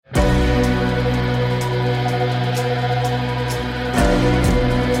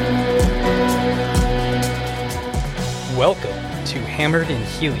to Hammered in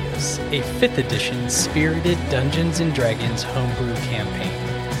Helios, a 5th edition spirited Dungeons & Dragons homebrew campaign.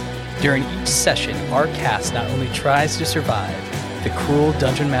 During each session, our cast not only tries to survive the cruel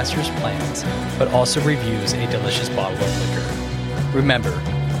Dungeon Master's plans, but also reviews a delicious bottle of liquor. Remember,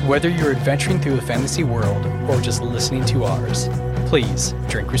 whether you're adventuring through a fantasy world or just listening to ours, please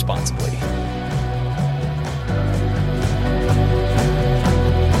drink responsibly.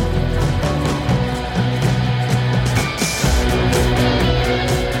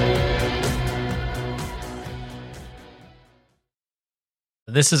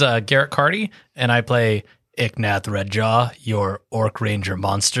 This is Garrett Carty, and I play Icknath Redjaw, your Orc Ranger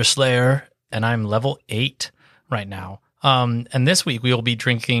Monster Slayer, and I'm level 8 right now. And this week we will be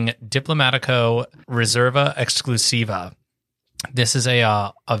drinking Diplomatico Reserva Exclusiva. This is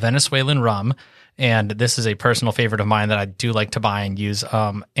a Venezuelan rum, and this is a personal favorite of mine that I do like to buy and use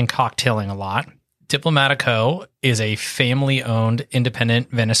in cocktailing a lot. Diplomatico is a family-owned,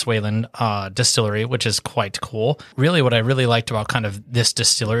 independent Venezuelan distillery, which is quite cool. Really, what I really liked about kind of this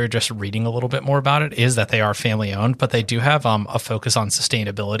distillery, just reading a little bit more about it, is that they are family-owned, but they do have a focus on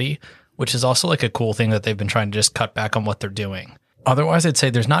sustainability, which is also like a cool thing that they've been trying to just cut back on what they're doing. Otherwise, I'd say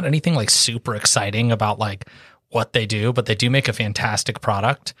there's not anything like super exciting about like what they do, but they do make a fantastic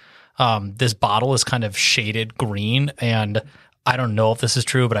product. This bottle is kind of shaded green, and I don't know if this is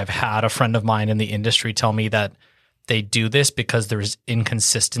true, but I've had a friend of mine in the industry tell me that they do this because there's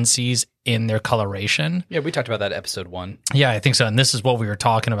inconsistencies in their coloration. Yeah, we talked about that episode 1. Yeah, I think so. And this is what we were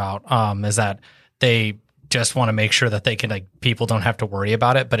talking about, is that they just want to make sure that they can, like, people don't have to worry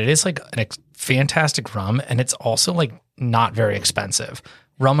about it. But it is like a fantastic rum, and it's also like not very expensive.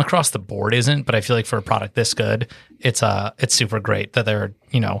 Rum across the board isn't, but I feel like for a product this good, it's super great that they're,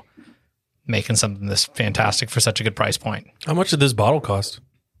 making something this fantastic for such a good price point. How much did this bottle cost?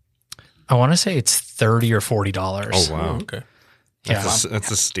 I want to say it's $30 or $40. Oh, wow. Okay. Yeah.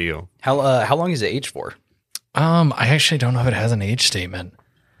 That's a steal. How long is it aged for? I actually don't know if it has an age statement.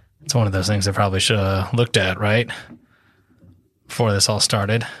 It's one of those things I probably should have looked at, right? Before this all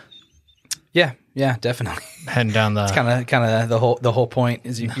started. Yeah, definitely. Heading down the... It's kind of the whole point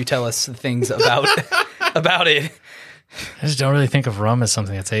is you tell us things about about it. I just don't really think of rum as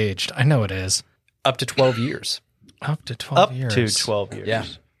something that's aged. I know it is. Up to 12 years. Up to 12 years. Up to 12 years. Yeah.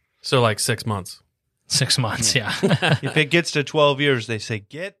 So like 6 months. 6 months, yeah. If it gets to 12 years, they say,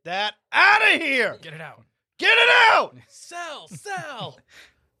 get that out of here. Get it out. Get it out. Sell.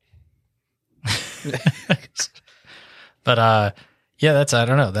 But yeah, that's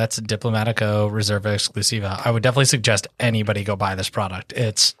Diplomatico Reserva Exclusiva. I would definitely suggest anybody go buy this product.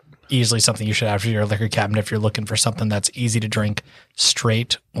 It's easily something you should have for your liquor cabinet if you're looking for something that's easy to drink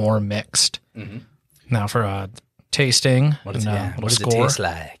straight or mixed. Mm-hmm. Now for tasting, what does it score. taste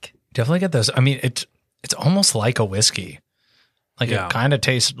like? Definitely get those. I mean, it's almost like a whiskey. Like it kind of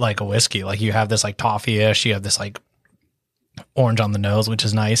tastes like a whiskey. Like you have this like toffee-ish, you have this like orange on the nose, which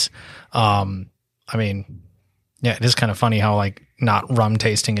is nice. I mean, yeah, it is kind of funny how like not rum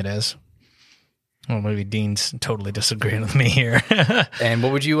tasting it is. Well, maybe Dean's totally disagreeing with me here. And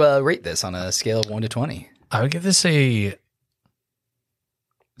what would you rate this on a scale of 1 to 20? I would give this a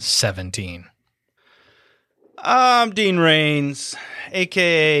 17. I'm Dean Rains,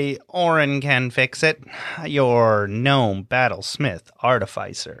 a.k.a. Orin Can Fix It, your gnome battlesmith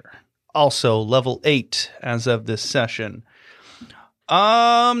artificer. Also level 8 as of this session.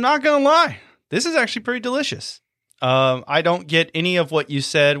 I'm not going to lie. This is actually pretty delicious. I don't get any of what you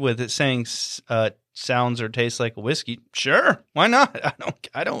said with it saying sounds or tastes like a whiskey. Sure, why not?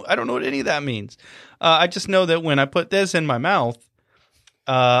 I don't know what any of that means. I just know that when I put this in my mouth,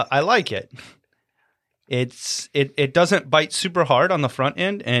 I like it. It doesn't bite super hard on the front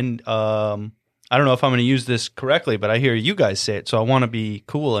end, and I don't know if I'm going to use this correctly, but I hear you guys say it, so I want to be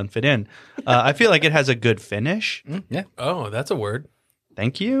cool and fit in. I feel like it has a good finish. Yeah. Oh, that's a word.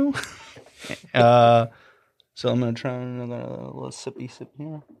 Thank you. So I'm going to try another little sippy sip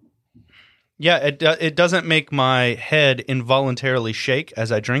here. Yeah, it doesn't make my head involuntarily shake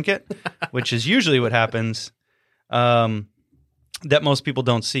as I drink it, which is usually what happens that most people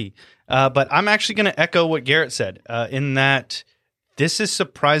don't see. But I'm actually going to echo what Garrett said in that this is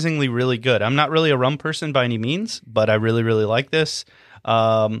surprisingly really good. I'm not really a rum person by any means, but I really, really like this.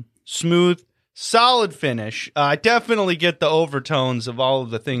 Smooth, solid finish. I definitely get the overtones of all of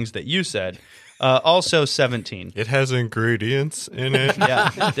the things that you said. Also 17. It has ingredients in it.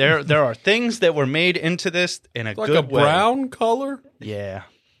 Yeah, there are things that were made into this in a Like good a way. brown color? Yeah.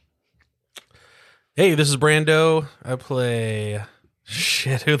 Hey, this is Brando. I play...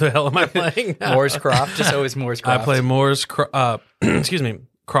 Shit, who the hell am I playing now? Morris Croft. Just always Morris Croft. I play Morris Croft,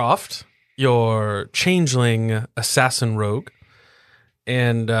 your changeling assassin rogue.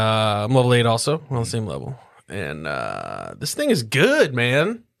 And I'm level 8 also. We're on the same level. And this thing is good,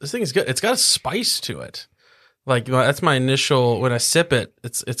 man. This thing is good. It's got a spice to it. Like, that's my initial, when I sip it,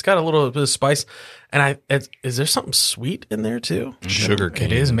 it's got a little bit of spice. And is there something sweet in there too? Sugar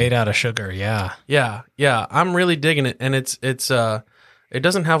cane. It is made out of sugar, yeah. Yeah. I'm really digging it. And it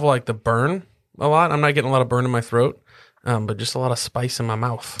doesn't have like the burn a lot. I'm not getting a lot of burn in my throat, but just a lot of spice in my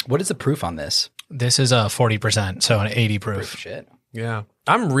mouth. What is the proof on this? This is a 40%, so an 80 proof. Shit. Yeah.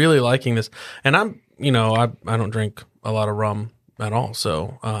 I'm really liking this. And I don't drink a lot of rum at all.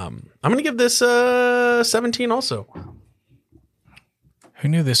 So I'm going to give this 17 also. Who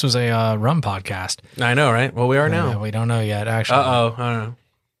knew this was a rum podcast? I know, right? Well, we are now. We don't know yet, actually. Uh-oh. I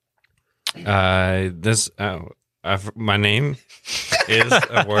don't know. My name is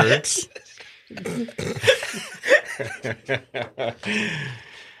words.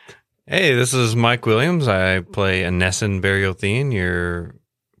 Hey, this is Mike Williams. I play Anessin Bariothian, your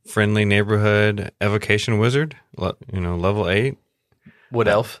friendly neighborhood evocation wizard. Level 8. Wood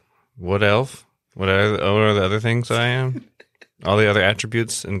elf. Wood elf. What are the other things that I am? All the other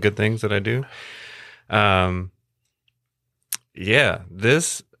attributes and good things that I do.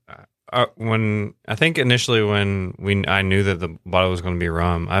 This when I think initially when I knew that the bottle was going to be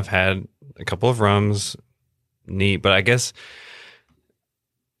rum, I've had a couple of rums, neat, but I guess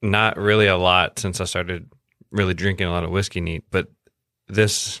not really a lot since I started really drinking a lot of whiskey neat. But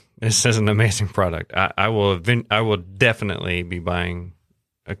this is an amazing product. I will definitely be buying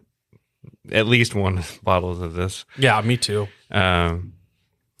at least one bottle of this. Yeah, me too.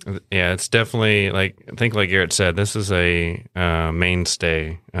 It's definitely like Garrett said, this is a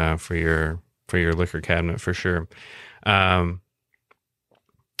mainstay for your liquor cabinet for sure.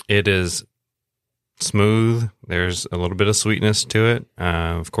 It is smooth. There's a little bit of sweetness to it.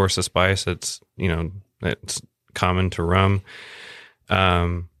 Of course, the spice. It's common to rum.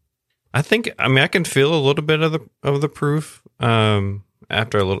 I can feel a little bit of the proof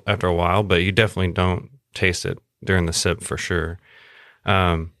after a while, but you definitely don't taste it during the sip for sure.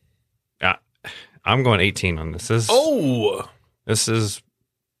 I'm going 18 on this. This is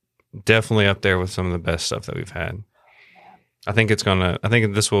definitely up there with some of the best stuff that we've had. I think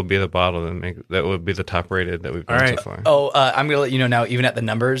this will be the bottle that would be the top rated that we've done so far. I'm gonna let you know now. Even at the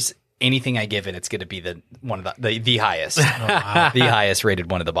numbers, anything I give it's going to be the highest, the highest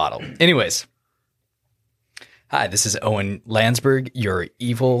rated one of the bottle. Anyways, hi, this is Owen Landsberg, your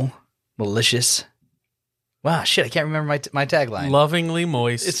evil, malicious. Wow, shit! I can't remember my tagline. Lovingly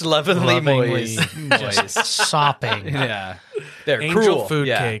moist. It's lovingly moist. Sopping. Yeah, they're Angel cruel. food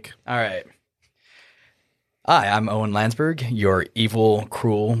Yeah. cake. All right. Hi, I'm Owen Landsberg, your evil,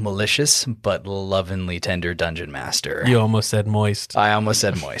 cruel, malicious, but lovingly tender dungeon master. You almost said moist. I almost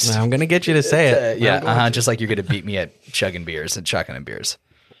said moist. I'm going to get you to say it. Just like you're going to beat me at chugging beers and shotgunning beers.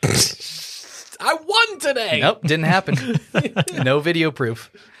 I won today. Nope, didn't happen. No video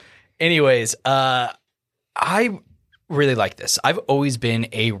proof. Anyways, I really like this. I've always been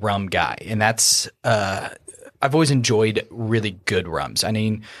a rum guy, and that's I've always enjoyed really good rums. I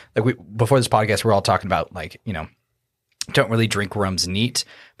mean, like before this podcast, we're all talking about don't really drink rums neat,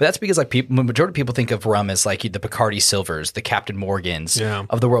 but that's because majority of people think of rum as like the Bacardi Silvers, the Captain Morgans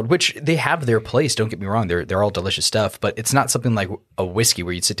of the world, which they have their place. Don't get me wrong; they're all delicious stuff, but it's not something like a whiskey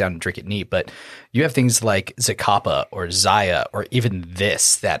where you'd sit down and drink it neat. But you have things like Zacapa or Zaya or even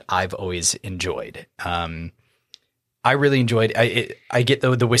this that I've always enjoyed. I really enjoyed. I get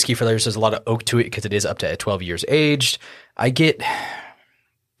the whiskey flavors. There's a lot of oak to it because it is up to 12 years aged. You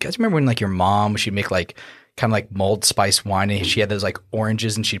guys remember when your mom, she'd make kind of like mulled spice wine, and she had those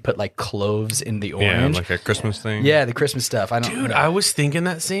oranges, and she'd put cloves in the orange. Yeah, like a Christmas thing. Yeah, the Christmas stuff. I was thinking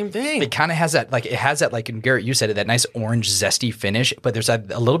that same thing. It kind of has that, it has that, and Garrett, you said it, that nice orange zesty finish, but there's a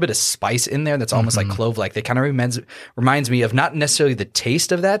little bit of spice in there that's almost like clove-like. That kind of reminds me of not necessarily the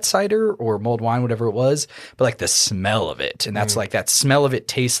taste of that cider or mulled wine, whatever it was, but the smell of it. And that's that smell of it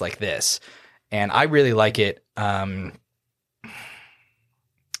tastes like this. And I really like it.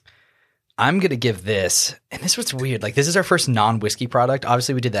 I'm going to give this, and this was weird. This is our first non-whiskey product.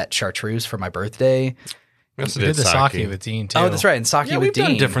 Obviously, we did that chartreuse for my birthday. We did the sake with Dean, too. Oh, that's right. And sake with we've Dean.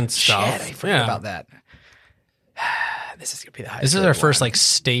 done different stuff. Shit, I forgot about that. This is going to be the highest. This is our first one.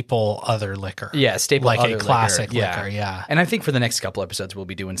 staple other liquor. Yeah, staple other a classic liquor. liquor. Yeah. And I think for the next couple episodes, we'll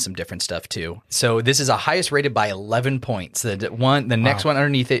be doing some different stuff too. So this is a highest rated by 11 points. The next one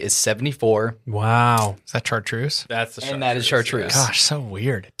underneath it is 74. Wow. Is that chartreuse? That's the And that is chartreuse. Gosh, so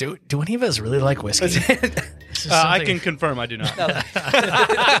weird. Do any of us really like whiskey? I can confirm I do not.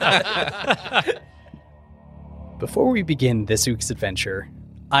 Before we begin this week's adventure,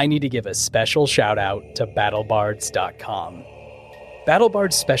 I need to give a special shout out to BattleBards.com.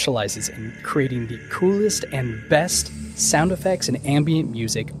 BattleBard specializes in creating the coolest and best sound effects and ambient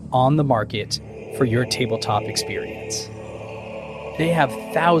music on the market for your tabletop experience. They have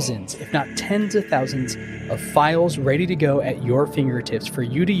thousands, if not tens of thousands, of files ready to go at your fingertips for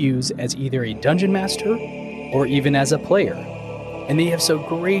you to use as either a dungeon master or even as a player. And they have so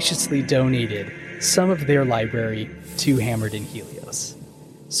graciously donated some of their library to Hammered in Helios.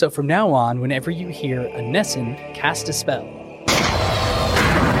 So from now on, whenever you hear a Nessun cast a spell,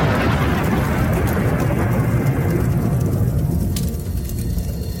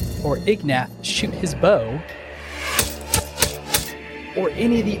 or Ignath shoot his bow, or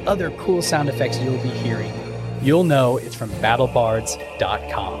any of the other cool sound effects you'll be hearing, you'll know it's from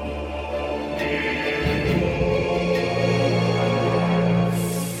battlebards.com.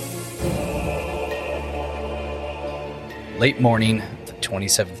 Late morning, the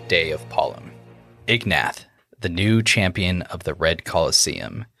 27th day of Palm. Ignath, the new champion of the Red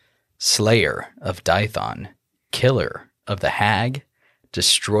Colosseum, slayer of Dython, killer of the Hag,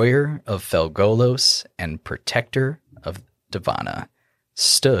 destroyer of Felgolos, and protector of Divana,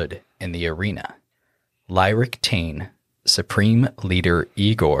 stood in the arena. Lyric Tane, Supreme Leader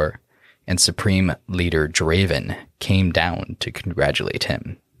Igor, and Supreme Leader Draven came down to congratulate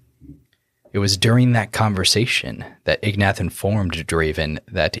him. It was during that conversation that Ignath informed Draven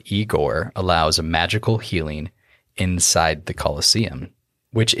that Igor allows magical healing inside the Colosseum,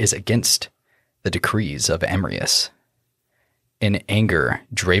 which is against the decrees of Emrius. In anger,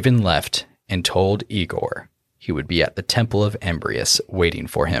 Draven left and told Igor he would be at the Temple of Embrius waiting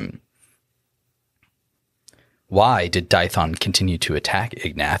for him. Why did Dython continue to attack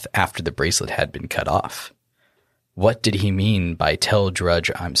Ignath after the bracelet had been cut off? What did he mean by tell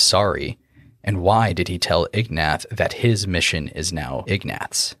Drudge I'm sorry, and why did he tell Ignath that his mission is now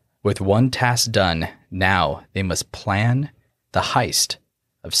Ignath's? With one task done, now they must plan the heist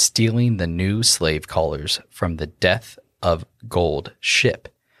of stealing the new slave callers from the Death of Gold ship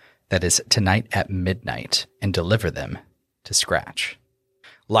that is tonight at midnight and deliver them to Scratch.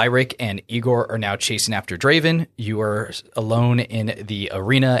 Lyric and Igor are now chasing after Draven. You are alone in the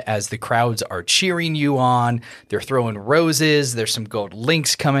arena as the crowds are cheering you on. They're throwing roses. There's some gold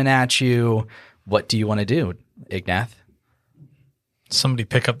links coming at you. What do you want to do, Ignath? Somebody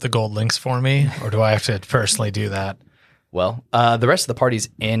pick up the gold links for me, or do I have to personally do that? Well, the rest of the party's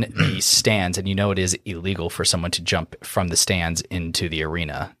in the stands, and you know it is illegal for someone to jump from the stands into the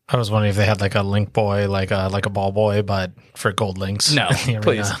arena. I was wondering if they had like a link boy, like a ball boy, but for gold links. No, in the arena.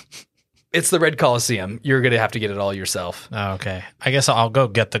 please. It's the Red Colosseum. You're going to have to get it all yourself. Oh, okay. I guess I'll go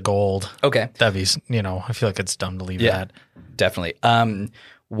get the gold. Okay. That'd be, I feel like it's dumb to leave that. Definitely.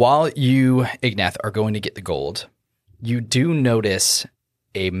 While you, Ignath, are going to get the gold, you do notice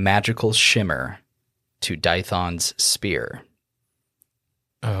a magical shimmer to Dython's spear.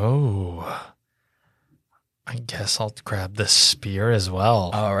 Oh. I guess I'll grab the spear as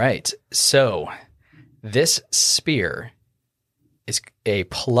well. All right. So this spear is a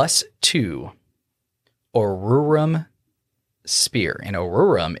 +2 Aururum spear. And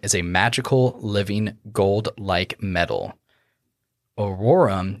Aururum is a magical living gold-like metal.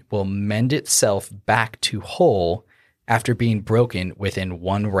 Aururum will mend itself back to whole after being broken within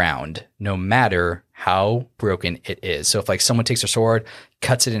 1 round, no matter how broken it is. So if like someone takes a sword,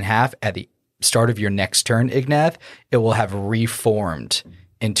 cuts it in half at the start of your next turn, Ignath, it will have reformed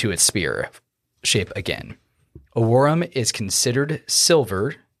into its spear shape again. Aururum is considered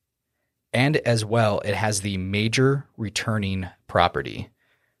silver, and as well, it has the major returning property,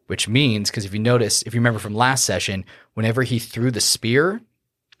 which means, because if you remember from last session, whenever he threw the spear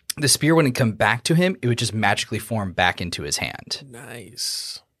wouldn't come back to him. It would just magically form back into his hand.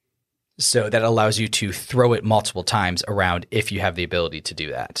 Nice. So that allows you to throw it multiple times around if you have the ability to do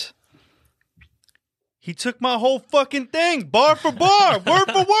that. He took my whole fucking thing, bar for bar,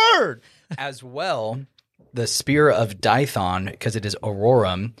 word for word. As well, the Spear of Dython, because it is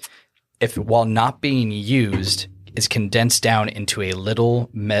Aururum, while not being used, is condensed down into a little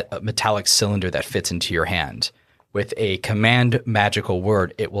metallic cylinder that fits into your hand. With a command magical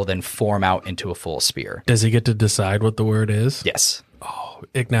word, it will then form out into a full spear. Does he get to decide what the word is? Yes. Oh,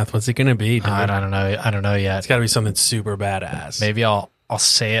 Ignath, what's it going to be? Dude? I don't know. I don't know yet. It's got to be something super badass. Maybe I'll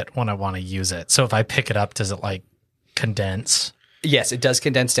say it when I want to use it. So if I pick it up, does it like condense? Yes, it does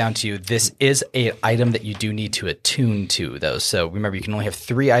condense down to you. This is an item that you do need to attune to, though. So remember, you can only have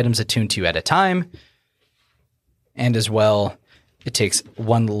 3 items attuned to at a time. And as well, it takes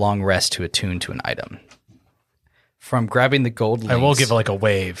 1 long rest to attune to an item. from grabbing the gold links. I will give like a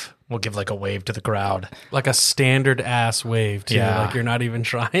wave. We'll give like a wave to the crowd. Like a standard ass wave too. Yeah. Like you're not even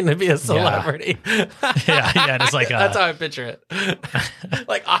trying to be a celebrity. Yeah, just like That's how I picture it.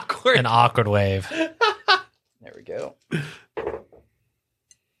 Like awkward. an awkward wave. There we go.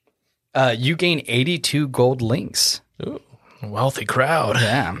 You gain 82 gold links. Wealthy crowd.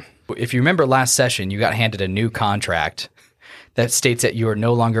 Yeah. If you remember last session, you got handed a new contract that states that you are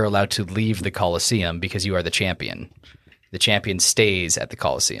no longer allowed to leave the Colosseum because you are the champion. The champion stays at the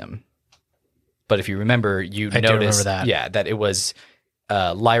Colosseum. But if you remember, you I do noticed remember that. Yeah, that it was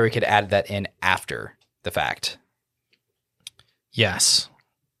Lyric had added that in after the fact. Yes.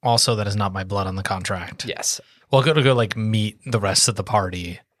 Also, that is not my blood on the contract. Yes. Well, go to like meet the rest of the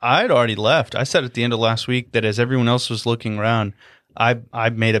party. I'd already left. I said at the end of last week that as everyone else was looking around, I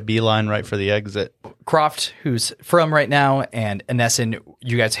made a beeline right for the exit. Croft, who's from right now, and Anessin,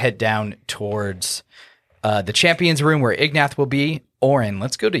 you guys head down towards the champion's room where Ignath will be. Oren,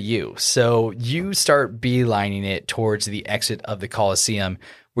 let's go to you. So you start beelining it towards the exit of the Colosseum.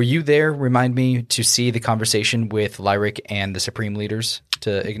 Were you there, remind me, to see the conversation with Lyric and the Supreme Leaders to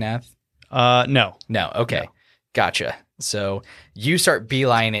Ignath? No. No, okay. Gotcha. So you start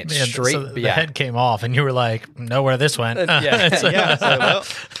beelining it Man, straight. so the head came off, and you were like, "Know where this went?" Yeah. Yeah. So,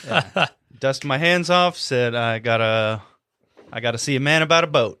 well, dust my hands off. Said I gotta see a man about a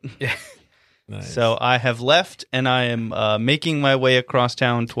boat. Nice. So I have left, and I am making my way across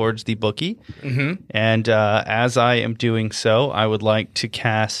town towards the bookie. Mm-hmm. And as I am doing so, I would like to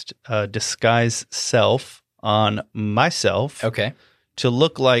cast Disguise Self on myself Okay. to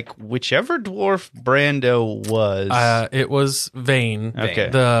look like whichever dwarf Brando was. It was Vane, Okay.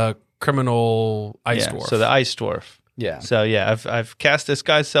 the criminal ice Yeah, dwarf. so the ice dwarf. Yeah. So yeah, I've cast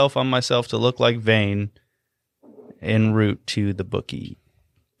Disguise Self on myself to look like Vane en route to the bookie.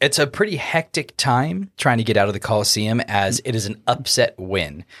 It's a pretty hectic time trying to get out of the Coliseum as it is an upset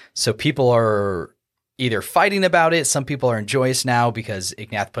win. So people are either fighting about it. Some people are joyous now because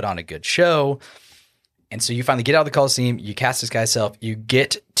Ignath put on a good show. And so you finally get out of the Coliseum, you cast Disguise Self, you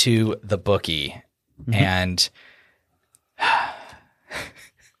get to the bookie. And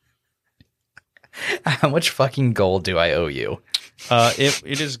how much fucking gold do I owe you?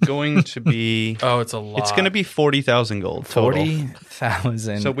 It is going to be. oh, it's a lot. It's going to be 40,000 gold total.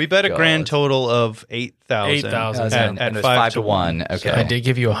 40,000. So we bet a grand gold. total of 8,000. 8,000. And At it was 5 to 1. Okay. I did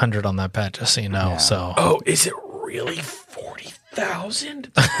give you 100 on that bet, just so you know. So Oh, is it really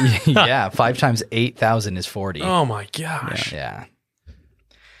 40,000? Yeah, 5 times 8,000 is 40. Oh my gosh. Yeah.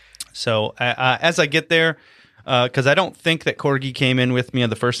 So as I get there, because I don't think that Corgi came in with me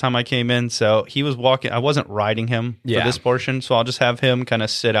the first time I came in, so he was walking. I wasn't riding him Yeah. for this portion, so I'll just have him kind of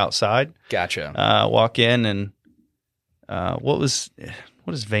sit outside, Gotcha. walk in, and what is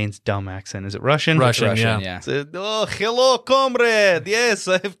Vane's dumb accent? Is it Russian? Russian, Russian, yeah. yeah. Said, oh, hello, comrade. Yes,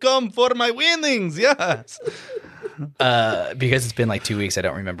 I have come for my winnings. Yes. Because it's been like 2 weeks, I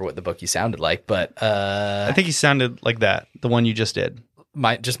don't remember what the bookie sounded like, but I think he sounded like that, the one you just did.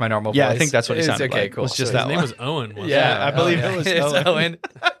 my normal voice. Yeah, I think that's what he It's sounded okay, like. cool. It's just His that name one. was Owen. Wasn't Yeah, I believe yeah. it was It's Owen. Owen. it?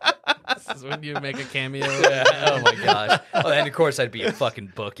 This is when you make a cameo. Oh my gosh. Oh, and of course I'd be a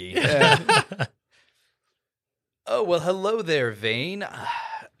fucking bookie. Oh, well, hello there, Vane.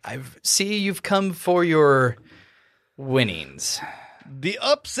 I see you've come for your winnings. The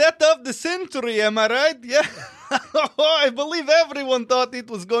upset of the century, am I right? Yeah. I believe everyone thought it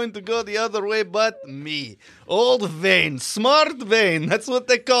was going to go the other way but me. Old Vane, smart Vane. That's what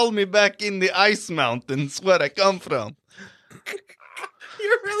they called me back in the Ice Mountains where I come from.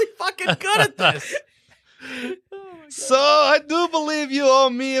 You're really fucking good at this. So I do believe you owe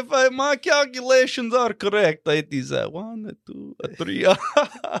me. If my calculations are correct, it is 1, 2, 3,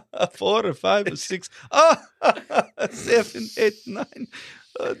 4, 5, 6, 7, 8, 9,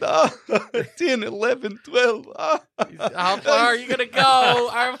 10, 11, 12. How far are you gonna go?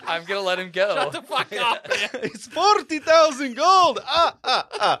 I'm going to let him go. Shut the fuck up, man. It's 40,000 gold.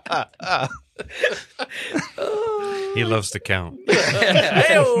 He loves to count.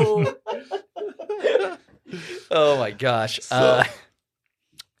 Hey-o. Oh my gosh.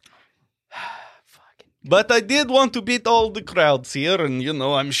 But I did want to beat all the crowds here, and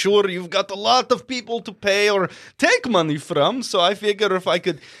I'm sure you've got a lot of people to pay or take money from, so I figure if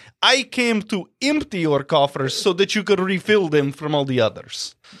I came to empty your coffers so that you could refill them from all the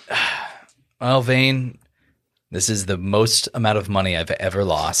others. Well, Vane, this is the most amount of money I've ever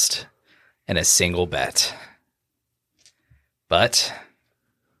lost in a single bet. But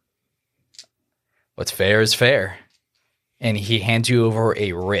what's fair is fair. And he hands you over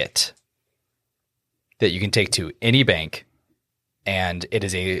a writ that you can take to any bank and it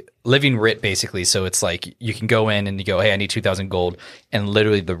is a living writ basically. So it's like you can go in and you go, hey, I need 2,000 gold, and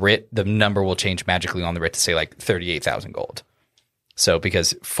literally the number will change magically on the writ to say like 38,000 gold. So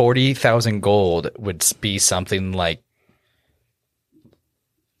because 40,000 gold would be something like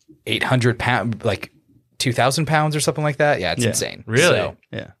 800 pounds, like 2,000 pounds or something like that. Yeah, it's insane. Really? So,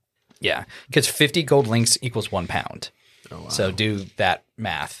 yeah. Because 50 gold links equals 1 pound. Oh, wow. So do that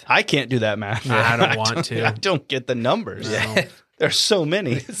math. I can't do that math. I don't want to. I don't get the numbers. Yeah. There's so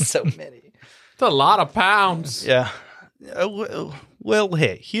many. So many. It's a lot of pounds. Yeah. Well,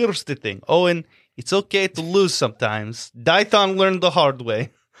 hey, here's the thing. Owen, it's okay to lose sometimes. Dython learned the hard way.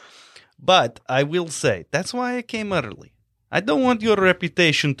 But I will say, that's why I came early. I don't want your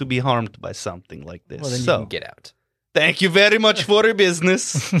reputation to be harmed by something like this. Well, then you can get out. Thank you very much for your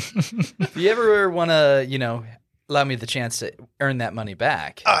business. If you ever want to, allow me the chance to earn that money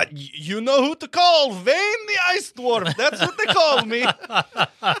back. You know who to call. Vane the Ice Dwarf. That's what they call me.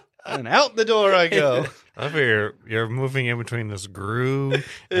 And out the door I go. I figure you're moving in between this Gru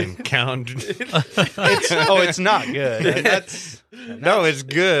and Count. It's not good. No, it's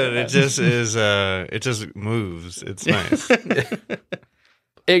good. It just is. It just moves. It's nice.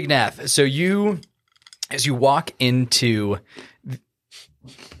 Ignath, so as you walk into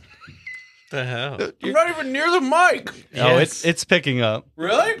The hell? You're not even near the mic. Oh, it's picking up.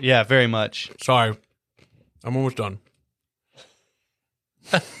 Really? Yeah, very much. Sorry. I'm almost done.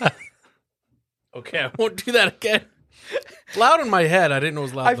 Okay, I won't do that again. Loud in my head. I didn't know it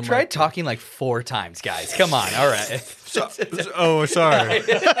was loud. I've tried talking like 4 times, guys. Come on. All right. Oh, sorry. Were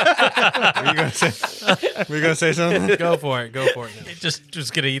you gonna say something? Go for it. Go for it. Now.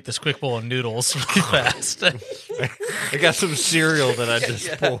 Just gonna eat this quick bowl of noodles really fast. I got some cereal that I just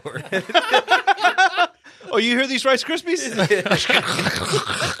poured. Oh, you hear these Rice Krispies?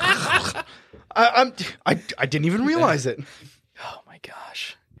 I didn't even realize it. Oh my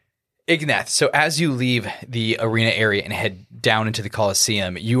gosh. Ignath, so as you leave the arena area and head down into the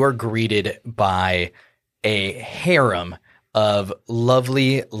Colosseum, you are greeted by a harem of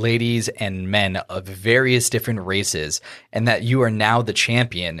lovely ladies and men of various different races, and that you are now the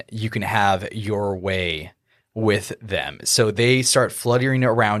champion. You can have your way with them. So they start fluttering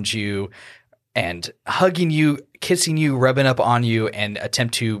around you and hugging you, kissing you, rubbing up on you, and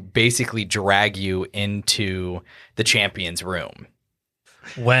attempt to basically drag you into the champion's room.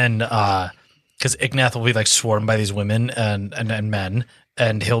 When because Ignath will be like swarmed by these women and men,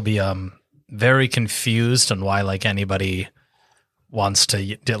 and he'll be very confused on why like anybody wants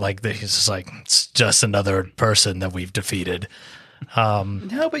to like he's just like, it's just another person that we've defeated.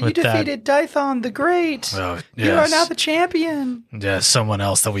 No, but you defeated Dython the Great. Oh, yes. You are now the champion. Yeah, someone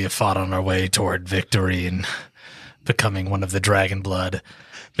else that we have fought on our way toward victory and becoming one of the Dragon Blood.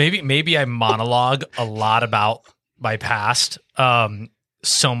 Maybe I monologue a lot about my past,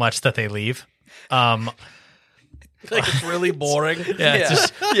 so much that they leave. Like it's really boring. Yeah, it's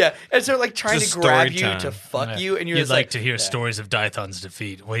just, Yeah, and so like trying to Just grab story you time. to fuck you, and you're you'd just like to hear stories of Dython's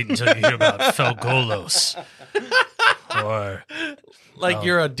defeat. Wait until you hear about Felgolos. Or Like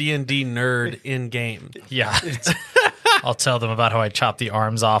you're a D&D nerd in game. yeah, I'll tell them about how I chopped the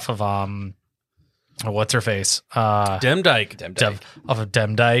arms off of what's her face? Demdike. Off of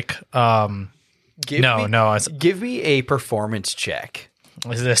Demdike. Give me a performance check.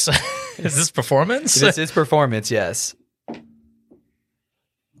 Is this performance? This is performance, yes.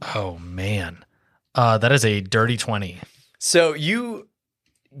 Oh man, that is a dirty 20. So you,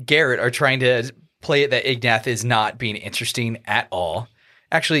 Garrett, are trying to play it that Ignath is not being interesting at all.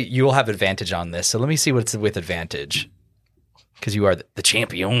 Actually, you will have advantage on this. So let me see what's with advantage. Because you are the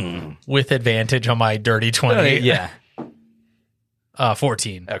champion. With advantage on my dirty 20. Yeah.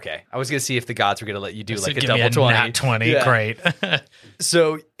 14. Okay. I was going to see if the gods were going to let you do like a Give double me a 20. nat 20. Yeah. Great.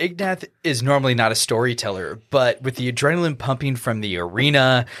 So Ignath is normally not a storyteller, but with the adrenaline pumping from the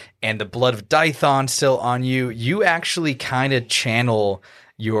arena and the blood of Dython still on you, you actually kind of channel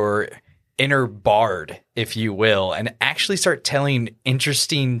your inner bard, if you will, and actually start telling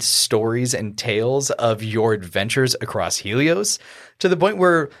interesting stories and tales of your adventures across Helios, to the point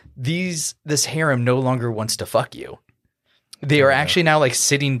where this harem no longer wants to fuck you. They are actually now like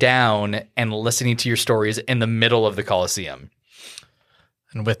sitting down and listening to your stories in the middle of the Colosseum.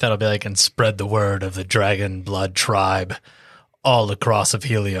 And with that, I'll be like, and spread the word of the Dragon Blood tribe all across of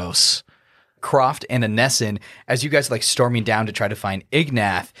Helios. Croft and Anessin, as you guys are like storming down to try to find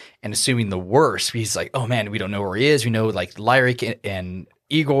Ignath and assuming the worst, he's like, oh man, we don't know where he is. We know like Lyric and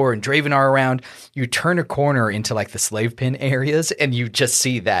Igor and Draven are around. You turn a corner into like the slave pin areas and you just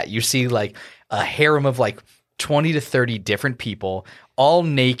see that. You see like a harem of like 20 to 30 different people, all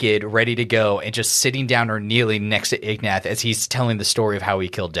naked, ready to go, and just sitting down or kneeling next to Ignath as he's telling the story of how he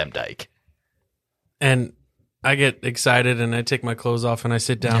killed Demdike. And I get excited and I take my clothes off and I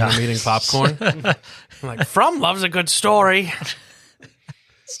sit down and I'm eating popcorn. I'm like, From loves a good story.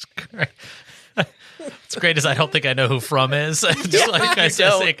 It's great. It's great as I don't think I know who From is. Just like I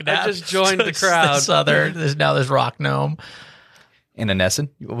said, Ignath. I just joined the crowd. Southern. Now there's Rock Gnome. And Anessin,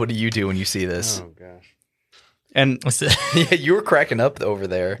 what do you do when you see this? Oh gosh. And Yeah, you were cracking up over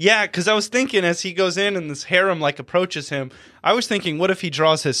there. yeah, because I was thinking as he goes in and this harem like approaches him, I was thinking, what if he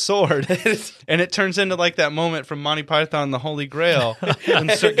draws his sword and it turns into like that moment from Monty Python and the Holy Grail, and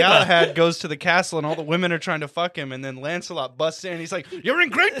Sir Galahad goes to the castle and all the women are trying to fuck him, and then Lancelot busts in and he's like, "You're in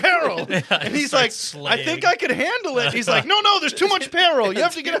great peril," and he's like, "I think I could handle it." He's like, "No, there's too much peril. You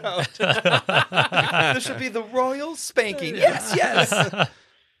have to get out." This should be the royal spanking. Yes, yes.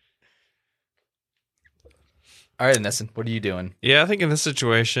 All right, Anessin, what are you doing? Yeah, I think in this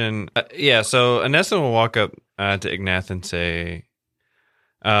situation, so Anessin will walk up to Ignath and say,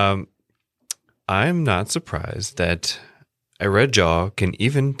 I'm not surprised that a red jaw can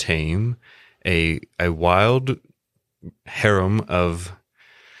even tame a wild harem of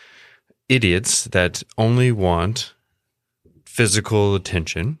idiots that only want physical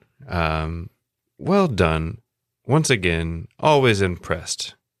attention. Well done. Once again, always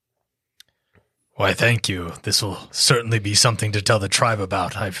impressed. Why, thank you. This will certainly be something to tell the tribe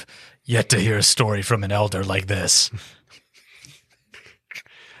about. I've yet to hear a story from an elder like this.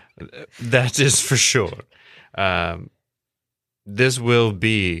 That is for sure. This will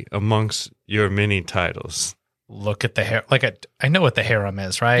be amongst your many titles. Look at the hair. I know what the harem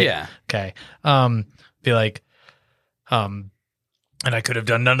is, right? Yeah. Okay. Be like, and I could have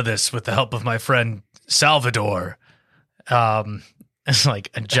done none of this with the help of my friend Salvador. It's like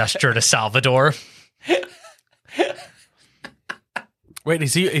a gesture to Salvador. Wait,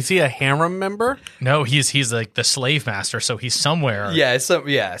 is he a harem member? No, he's like the slave master, so he's somewhere. Yeah,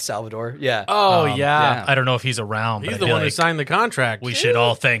 Salvador. Yeah. Oh, yeah. I don't know if he's around. He's but the I'd be one who like, signed the contract. we should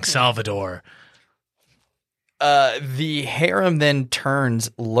all thank Salvador. The harem then turns,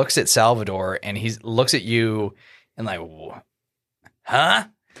 looks at Salvador, and he looks at you and like, huh?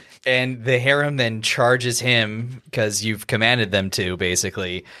 And the harem then charges him because you've commanded them to,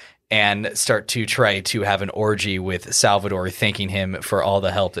 basically, and start to try to have an orgy with Salvador, thanking him for all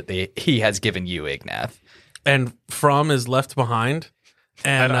the help that he has given you, Ignath. And From is left behind.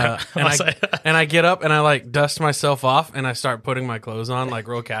 And I get up and I like dust myself off and I start putting my clothes on like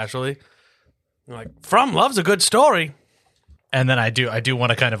real casually. I'm like, From loves a good story. And then I do want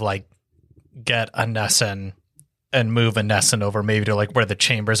to kind of like get Anessin and move Anessin over maybe to like where the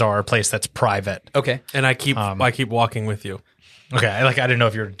chambers are, a place that's private. Okay. And I keep walking with you. Okay, like I didn't know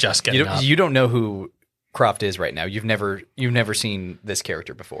if you're just getting up. You don't know who Croft is right now. You've never seen this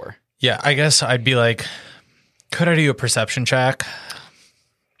character before. Yeah, I guess I'd be like, could I do a perception check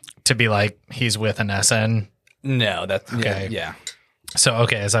to be like he's with Anessin? No, that's Okay. Yeah. So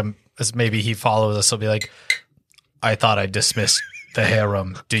okay, as maybe he follows us, he'll be like, I thought I dismissed the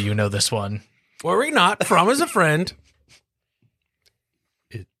harem. Do you know this one? Worry not. From is a friend.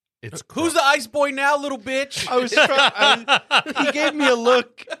 Who's the ice boy now, little bitch? I was trying. He gave me a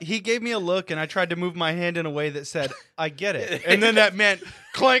look. He gave me a look, and I tried to move my hand in a way that said, "I get it," and then that meant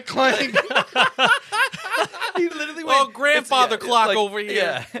clank, clank. He literally went, Oh, grandfather clock like, over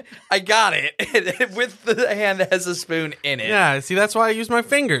here. Yeah, I got it with the hand that has a spoon in it. Yeah, see, that's why I use my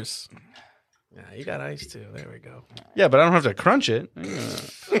fingers. Yeah, you got ice too. There we go. Yeah, but I don't have to crunch it.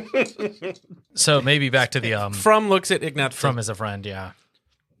 So maybe back to the From looks at Ignath. From is a friend, yeah.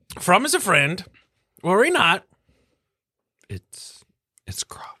 From is a friend. Worry not. It's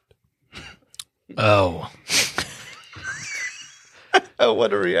Croft. Oh. Oh,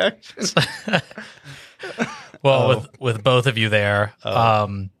 what a reaction! Well, with both of you there,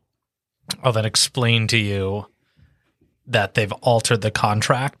 I'll then explain to you that they've altered the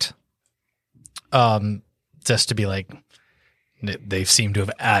contract. Just to be like, they seem to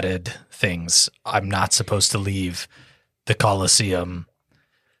have added things. I'm not supposed to leave the Colosseum.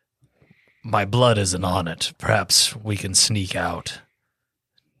 My blood isn't on it. Perhaps we can sneak out,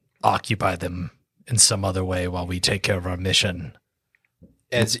 occupy them in some other way while we take care of our mission.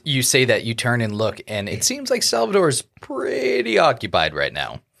 As you say that, you turn and look, and it seems like Salvador is pretty occupied right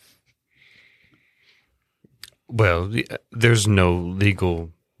now. Well, there's no legal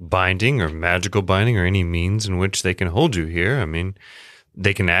binding or magical binding or any means in which they can hold you here. I mean,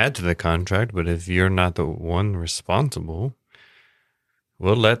 they can add to the contract, but if you're not the one responsible,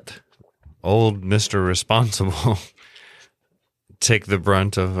 we'll let old Mr. Responsible take the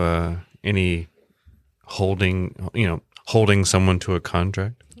brunt of any holding someone to a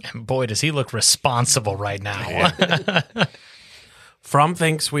contract. And boy, does he look responsible right now. From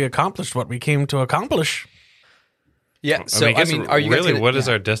thinks we accomplished what we came to accomplish. Yeah. So I guess mean, are you guys really? gonna, What is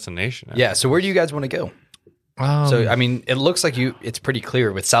our destination? Yeah. So where do you guys want to go? So I mean, it looks like it's pretty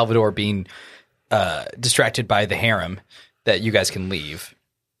clear with Salvador being distracted by the harem that you guys can leave.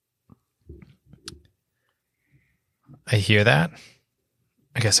 I hear that.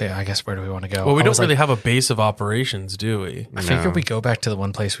 I guess where do we want to go? Well, we I don't was really like, have a base of operations, do we? I figured we go back to the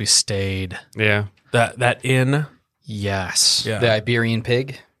one place we stayed. Yeah. That inn. Yes. Yeah. The Iberian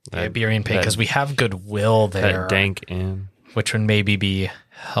pig. The Iberian pig, because we have goodwill there, That dank inn. which would maybe be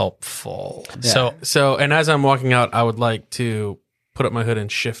helpful. Yeah. So, and as I'm walking out, I would like to put up my hood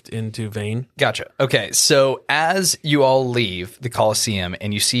and shift into Vane. Gotcha. Okay. So as you all leave the Colosseum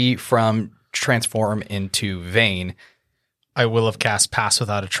and you see from transform into Vane, I will have cast Pass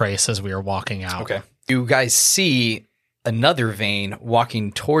Without a Trace as we are walking out. okay, you guys see another Vane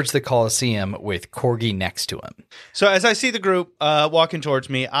walking towards the Colosseum with Corgi next to him. So as I see the group walking towards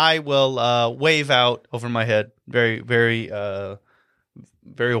me, I will wave out over my head very, very,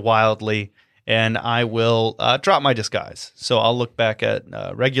 very wildly, and I will drop my disguise. So I'll look back at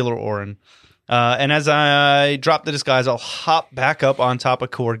regular Orin. And as I drop the disguise, I'll hop back up on top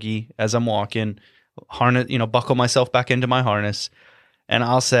of Corgi as I'm walking, harness, buckle myself back into my harness, and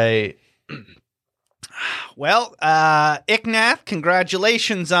I'll say, well, Icknath,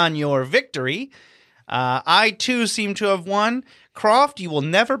 congratulations on your victory. I, too, seem to have won. Croft, you will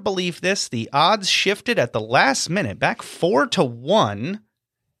never believe this. The odds shifted at the last minute, back 4-1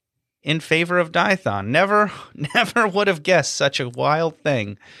 in favor of Dython. Never would have guessed such a wild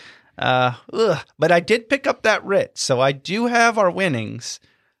thing. But I did pick up that writ, so I do have our winnings.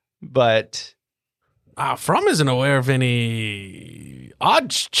 But From isn't aware of any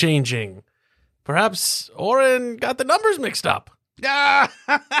odds changing. Perhaps Orin got the numbers mixed up.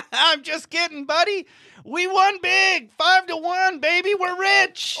 I'm just kidding, buddy. We won big, 5-1, baby. We're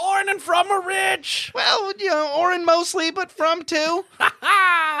rich. Orin and From are rich. Well, Orin mostly, but From too.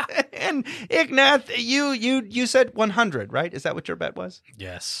 And Icknath, you said 100, right? Is that what your bet was?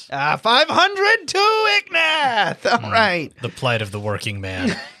 Yes. 500 to Icknath. All right. The plight of the working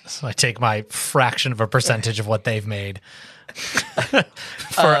man. So I take my fraction of a percentage of what they've made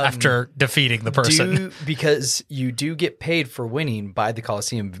after defeating the person. Because you do get paid for winning by the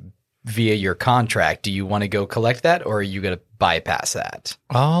Colosseum via your contract. Do you want to go collect that, or are you going to bypass that?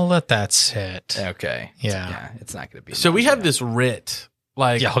 I'll let that sit. Okay. Yeah. It's not going to be. So we much, have this writ.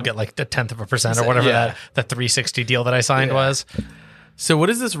 Like, Yeah, I'll get like the 1/10% or whatever Yeah. that 360 deal that I signed was. so what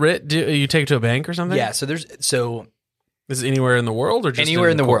does this writ do? You take it to a bank or something? Yeah. So Is it anywhere in the world or just anywhere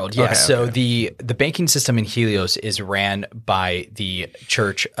in the court? world. Yeah. Okay, So okay. the banking system in Helios is ran by the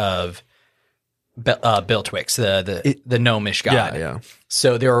Church of Biltwix, the gnomish god. Yeah.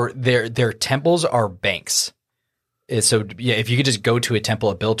 So their temples are banks. So yeah, if you could just go to a temple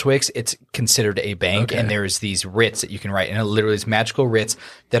of Biltwix, it's considered a bank, and there's these writs that you can write, and it literally is magical writs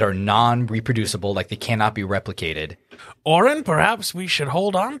that are non-reproducible, like they cannot be replicated. Orin, perhaps we should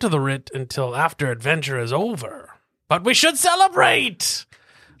hold on to the writ until after adventure is over. But we should celebrate.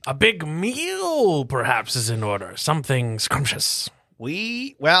 A big meal, perhaps, is in order. Something scrumptious.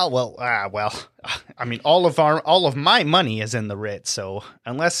 Well. I mean, all of my money is in the writ, so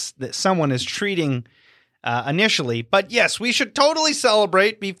unless someone is treating initially, but yes, we should totally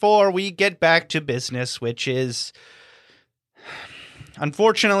celebrate before we get back to business, which is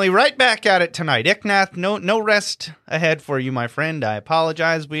unfortunately right back at it tonight. Icknath, no rest ahead for you, my friend. I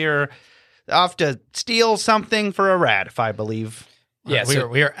apologize. We're off to steal something for a rat, I believe. Yeah,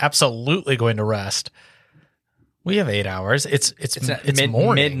 we are absolutely going to rest. We have 8 hours. It's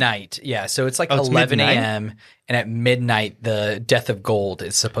morning. Midnight. Yeah, so it's like Oh, it's 11 midnight? a.m. and at midnight the Death of Gold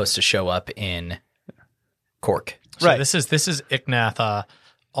is supposed to show up in Cork. So Right. This is Icknath.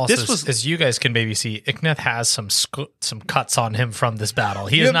 Also, This was- as you guys can maybe see, Icknath has some cuts on him from this battle.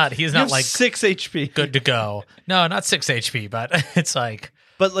 He You is have- not. He's you not have like 6 HP. good to go. No, not 6 HP, but it's like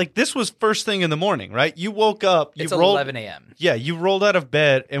But like this was first thing in the morning, right? You woke up, It's rolled 11 a.m. Yeah, you rolled out of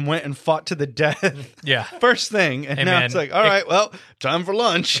bed and went and fought to the death. yeah. First thing, and Hey, now man, it's like, all right, well, time for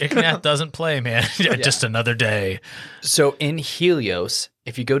lunch. Icknath doesn't play, man. Just another day. So in Helios,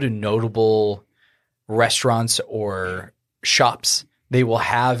 if you go to notable restaurants or shops, they will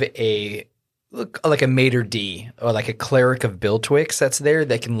have like a maitre d' or like a cleric of Biltwix that's there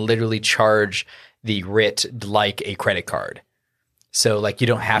that can literally charge the writ like a credit card. So like you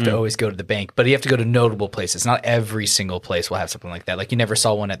don't have to always go to the bank, but you have to go to notable places. Not every single place will have something like that. Like you never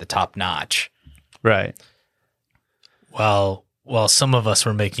saw one at the Top Notch. Right. Well, While some of us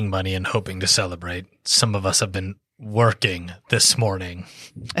were making money and hoping to celebrate, some of us have been working this morning.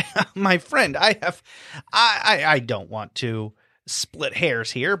 My friend, I don't want to split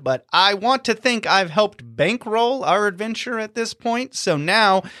hairs here, but I want to think I've helped bankroll our adventure at this point. So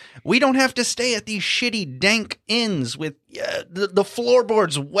now we don't have to stay at these shitty dank inns with the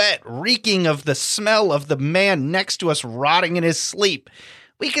floorboards wet, reeking of the smell of the man next to us rotting in his sleep.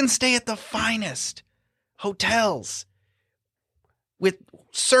 We can stay at the finest hotels with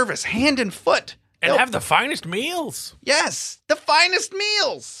service hand and foot. And have the finest meals. Yes, the finest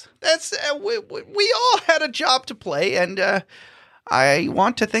meals. That's we all had a job to play, and I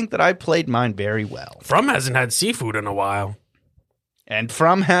want to think that I played mine very well. From hasn't had seafood in a while. And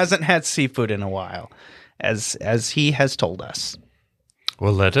From hasn't had seafood in a while, as he has told us.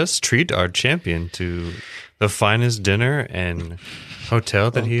 Well, let us treat our champion to the finest dinner and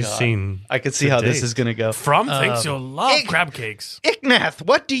hotel that he's seen. I can see to how this date. is going to go. From thinks you'll love crab cakes. Ignath,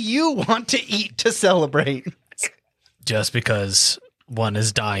 what do you want to eat to celebrate? Just because one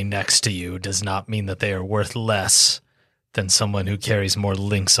is dying next to you does not mean that they are worth less than someone who carries more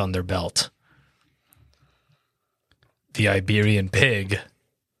links on their belt. The Iberian Pig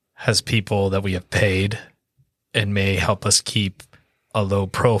has people that we have paid and may help us keep a low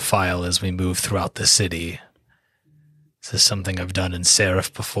profile as we move throughout the city. This is something I've done in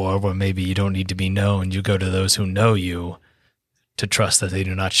Seraph before, where maybe you don't need to be known. You go to those who know you to trust that they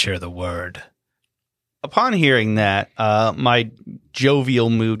do not share the word. Upon hearing that, my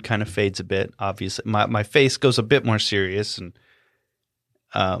jovial mood kind of fades a bit. Obviously, my face goes a bit more serious, and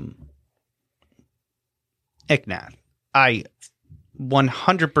Ignath, I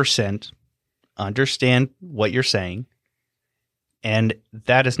 100% understand what you're saying, and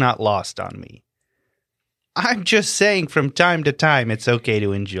that is not lost on me. I'm just saying from time to time it's okay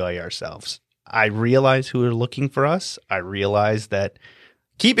to enjoy ourselves. I realize who are looking for us. I realize that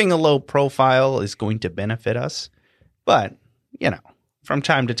keeping a low profile is going to benefit us. But, from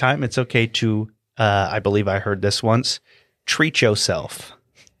time to time it's okay to, I believe I heard this once, treat yourself.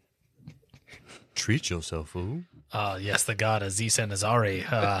 Treat yourself, fool. Yes, the god Aziz and Azari.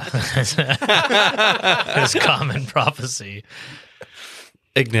 His common prophecy.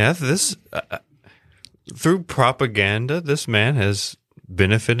 Ignath, this through propaganda, this man has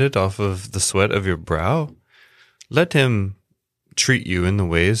benefited off of the sweat of your brow. Let him treat you in the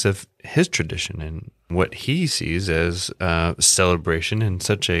ways of his tradition and what he sees as celebration and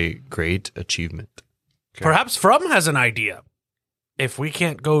such a great achievement. Okay. Perhaps From has an idea. If we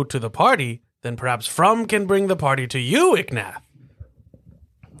can't go to the party, then perhaps From can bring the party to you, Ignath.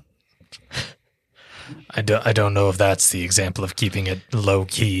 I don't know if that's the example of keeping it low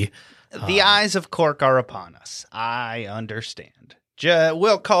key. The eyes of Cork are upon us. I understand.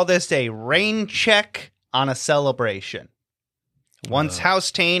 We'll call this a rain check on a celebration. Once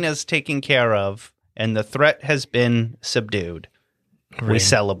House Tane is taken care of and the threat has been subdued, we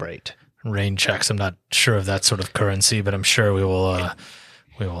celebrate. Rain checks. I'm not sure of that sort of currency, but I'm sure we will.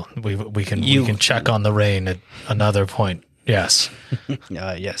 We can check on the rain at another point. Yes.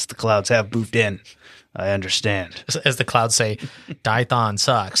 Yes, the clouds have moved in. I understand. As the clouds say, Dython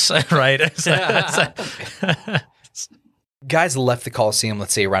sucks, right? Guys left the Coliseum,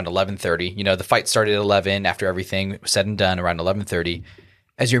 let's say around 11:30. The fight started at 11 after everything was said and done around 11:30.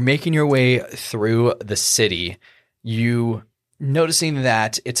 As you're making your way through the city, you noticing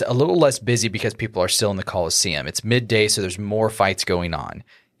that it's a little less busy because people are still in the Coliseum. It's midday, so there's more fights going on.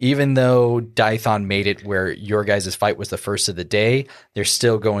 Even though Dython made it where your guys' fight was the first of the day, they're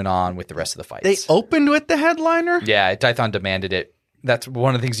still going on with the rest of the fights. They opened with the headliner? Yeah, Dython demanded it. That's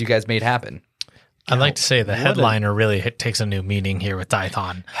one of the things you guys made happen. I'd like to say the headliner really takes a new meaning here with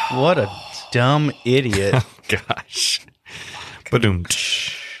Dython. What a dumb idiot. Gosh. Ba-doom.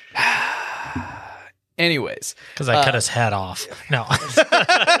 Anyways. Because I cut his head off. No.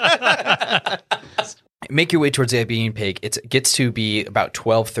 Make your way towards the Iberian Pig. It gets to be about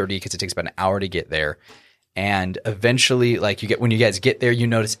 12:30 because it takes about an hour to get there. And eventually, when you guys get there, you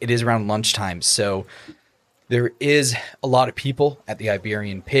notice it is around lunchtime. So there is a lot of people at the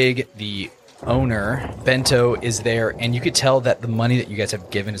Iberian Pig. The owner, Bento, is there. And you could tell that the money that you guys have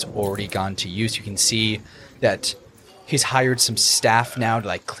given has already gone to use. You can see that he's hired some staff now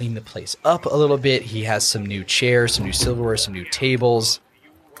to clean the place up a little bit. He has some new chairs, some new silverware, some new tables.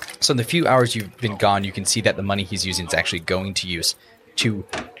 So in the few hours you've been gone, you can see that the money he's using is actually going to use to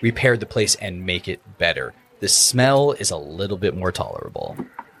repair the place and make it better. The smell is a little bit more tolerable.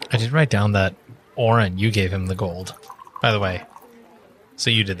 I did write down that Oren, you gave him the gold, by the way.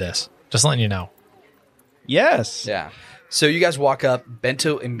 So you did this. Just letting you know. Yes. Yeah. So you guys walk up.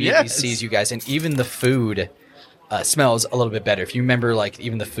 Bento immediately sees you guys, and even the food smells a little bit better. If you remember, like,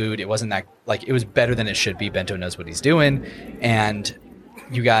 even the food, it wasn't that, like, it was better than it should be. Bento knows what he's doing. And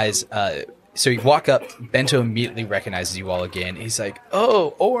you guys, so you walk up, Bento immediately recognizes you all again. He's like,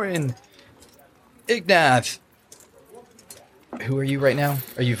 oh, Oren, Ignath. Who are you right now?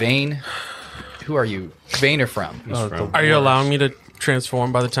 Are you Vane? Who are you? Vane or from? Are you allowing me to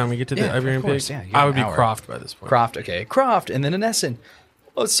transform by the time we get to the Yeah, Iberian of course, Pig? yeah, you got I would an be hour. Croft by this point. Croft, okay. Croft, and then Anessin.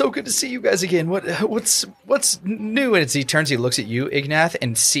 Oh, it's so good to see you guys again. What's new? And he turns, he looks at you, Ignath,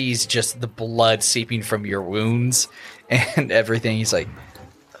 and sees just the blood seeping from your wounds and everything. He's like,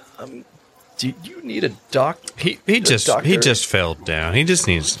 do you need a doctor? He just fell down. He just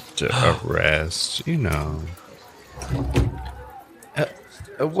needs a rest, you know.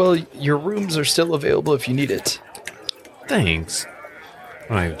 Well, your rooms are still available if you need it. Thanks.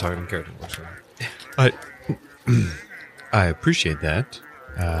 I'm not even talking in character. I appreciate that.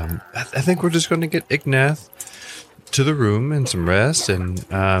 I think we're just going to get Ignath to the room and some rest, and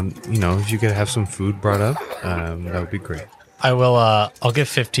if you could have some food brought up, that would be great. I will. I'll give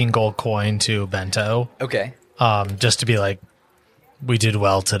 15 gold coin to Bento, Okay. just to be like, we did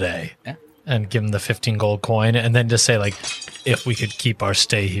well today, Yeah. and give him the 15 gold coin, and then just say like, if we could keep our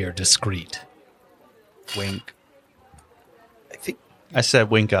stay here discreet. Wink. I think I said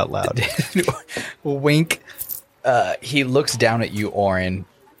wink out loud. Wink. He looks down at you, Oren,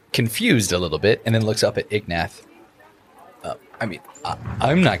 confused a little bit, and then looks up at Ignath. I'm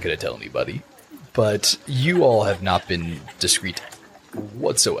not going to tell anybody, but you all have not been discreet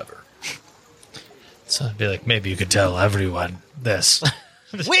whatsoever. So I'd be like, maybe you could tell everyone this.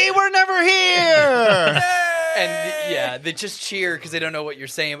 We were never here. And yeah, they just cheer because they don't know what you're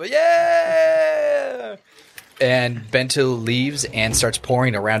saying, but yeah! And Bento leaves and starts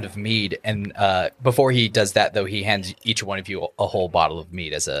pouring a round of mead. And before he does that, though, he hands each one of you a whole bottle of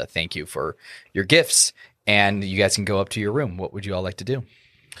mead as a thank you for your gifts. And you guys can go up to your room. What would you all like to do?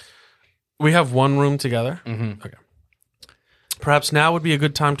 We have one room together. Mm-hmm. Okay. Perhaps now would be a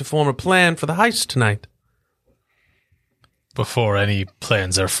good time to form a plan for the heist tonight. Before any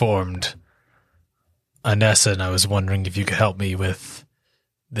plans are formed, Anessa, and I was wondering if you could help me with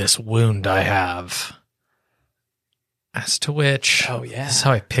this wound I have. As to which, Oh, yeah. this is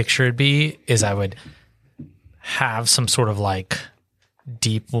how I picture it'd be, is I would have some sort of like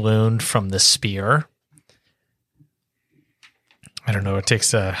deep wound from the spear. I don't know what it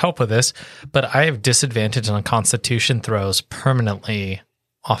takes to help with this, but I have disadvantage on Constitution throws permanently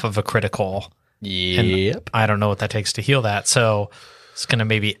off of a critical. Yep. I don't know what that takes to heal that. So it's going to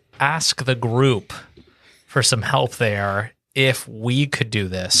maybe ask the group for some help there if we could do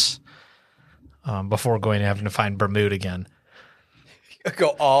this before going and having to find Bermude again. Go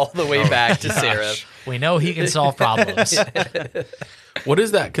all the way back to Sarah. We know he can solve problems. What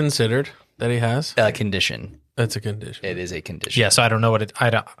is that considered that he has? Condition. That's a condition. It is a condition. Yeah, so I don't know what it. I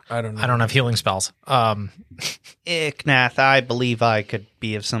don't know. I don't have healing spells. Ignath, I believe I could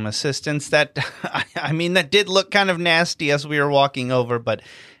be of some assistance. That that did look kind of nasty as we were walking over, but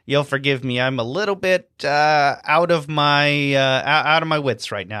you'll forgive me. I'm a little bit out of my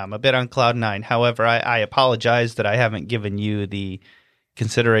wits right now. I'm a bit on cloud nine. However, I apologize that I haven't given you the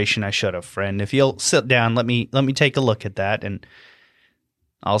consideration I should have, friend. If you'll sit down, let me take a look at that, and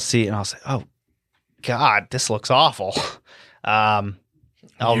I'll see, and I'll say, oh, God, this looks awful.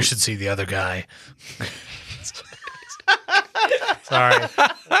 You should see the other guy. Sorry.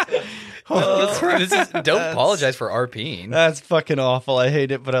 Don't apologize for RPing. That's fucking awful. I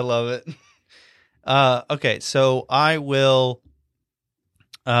hate it, but I love it. Okay, so I will.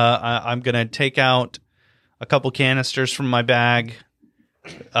 I'm gonna take out a couple canisters from my bag,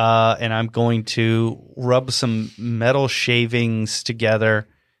 and I'm going to rub some metal shavings together,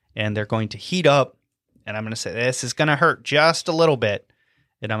 and they're going to heat up. And I'm going to say this is going to hurt just a little bit,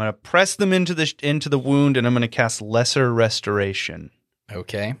 and I'm going to press them into the wound, and I'm going to cast Lesser Restoration.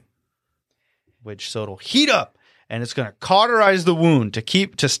 Okay. So it'll heat up, and it's going to cauterize the wound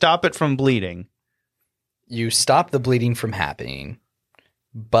to stop it from bleeding. You stop the bleeding from happening,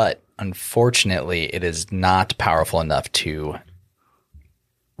 but unfortunately, it is not powerful enough to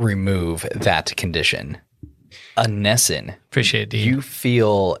remove that condition. Anessin, Appreciate it, Dean. you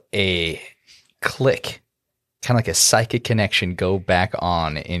feel a click, kind of like a psychic connection go back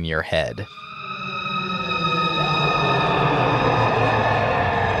on in your head.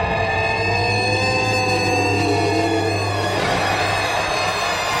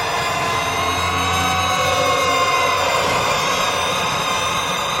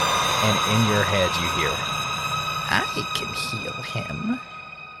 And in your head you hear, I can heal him.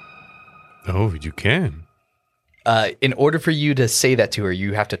 Oh, you can. In order for you to say that to her,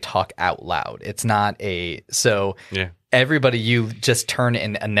 you have to talk out loud. It's not so Yeah. everybody, you just turn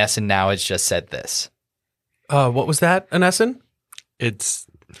and Anessin now has just said this. What was that, Anessin? It's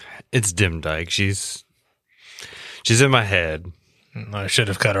Dim Dyke. She's in my head. I should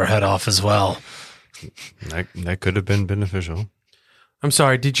have cut her head off as well. That could have been beneficial. I'm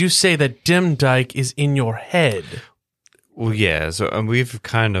sorry, did you say that Dim Dyke is in your head? Well, yeah. So we've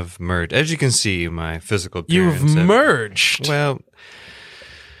kind of merged. As you can see, my physical appearance. You've merged. Well,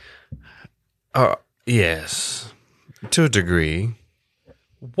 yes, to a degree.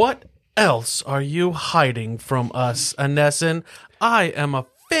 What else are you hiding from us, Anessin? I am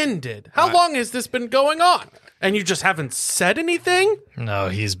offended. How long has this been going on? And you just haven't said anything? No,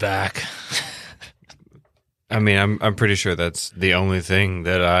 he's back. I mean, I'm pretty sure that's the only thing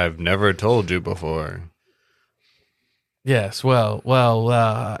that I've never told you before. Yes, well,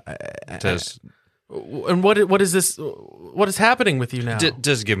 Just and what is this? What is happening with you now?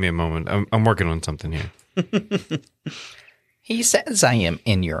 just give me a moment. I'm working on something here. He says I am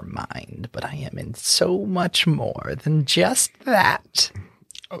in your mind, but I am in so much more than just that.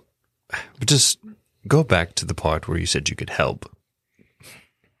 But just go back to the part where you said you could help.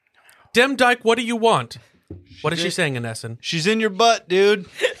 Dim Dyke, what do you want? What is she saying, Anessin? She's in your butt, dude.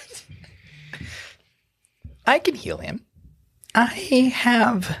 I can heal him. I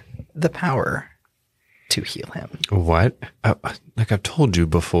have the power to heal him. What? Like I've told you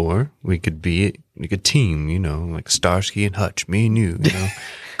before, we could be like a team, like Starsky and Hutch, me and you,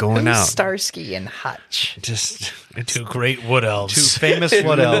 going Who's out. Starsky and Hutch? Just it's Two great wood elves. Two famous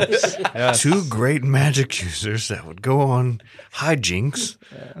wood elves. Yeah. two great magic users that would go on hijinks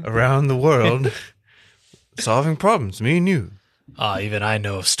around the world, solving problems. Me and you. Even I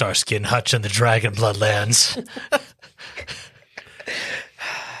know of Starsky and Hutch and the Dragon Bloodlands.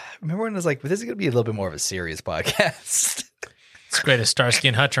 Remember when I was like, this is going to be a little bit more of a serious podcast. It's great as Starsky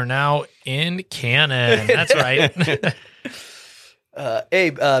and Hutch are now in canon. That's right.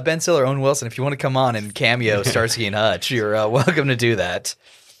 Hey, Ben Stiller, Owen Wilson, if you want to come on and cameo Starsky and Hutch, you're welcome to do that.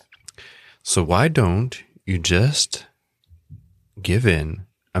 So why don't you just give in?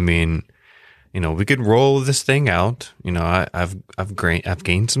 I mean, we could roll this thing out. I've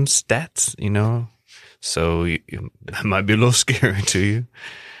gained some stats. So that might be a little scary to you.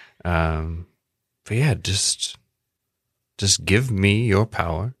 But yeah, just give me your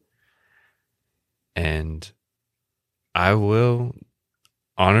power, and I will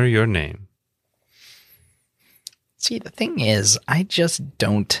honor your name. See, the thing is, I just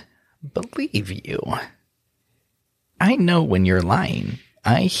don't believe you. I know when you're lying.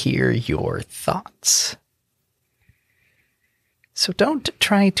 I hear your thoughts. So don't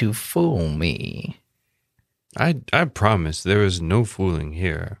try to fool me. I promise there is no fooling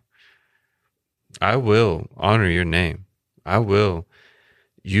here. I will honor your name. I will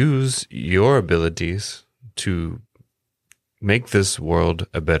use your abilities to make this world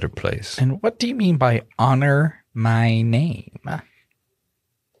a better place. And what do you mean by honor my name?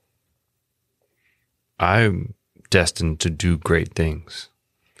 I'm destined to do great things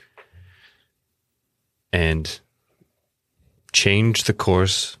and change the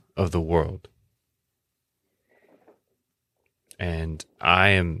course of the world. And I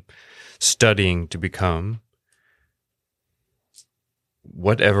am studying to become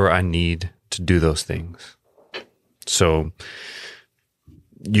whatever I need to do those things. So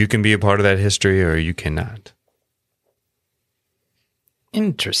you can be a part of that history or you cannot.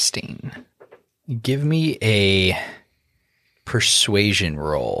 Interesting. Give me a persuasion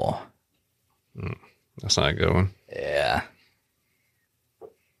roll. That's not a good one. Yeah.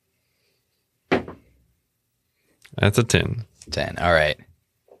 That's a 10. 10. All right.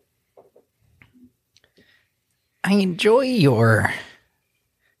 I enjoy your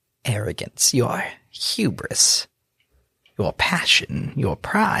arrogance, your hubris, your passion, your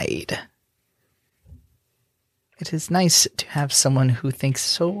pride. It is nice to have someone who thinks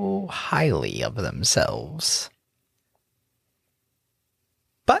so highly of themselves.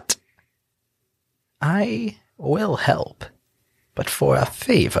 But I will help, but for a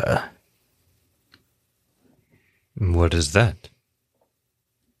favor. What is that?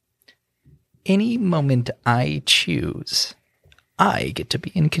 Any moment I choose, I get to be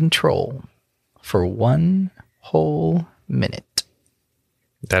in control for 1 whole minute.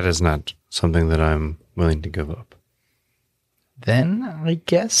 That is not something that I'm willing to give up. Then I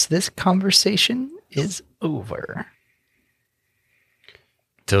guess this conversation is over.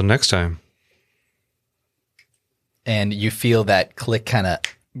 Till next time. And you feel that click kind of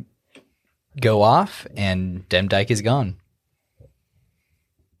go off, and Dim Dyke is gone.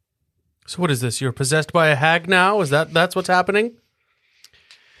 So what is this? You're possessed by a hag now? That's what's happening?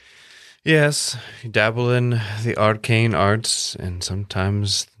 Yes, you dabble in the arcane arts, and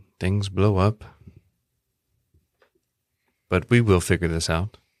sometimes things blow up. But we will figure this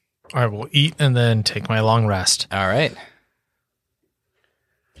out. All right, we'll eat and then take my long rest. All right.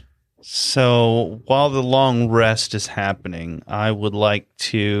 So while the long rest is happening, I would like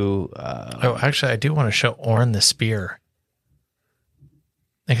to. Oh, actually, I do want to show Orin the spear.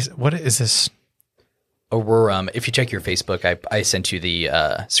 What is this? Aurorum. If you check your Facebook, I sent you the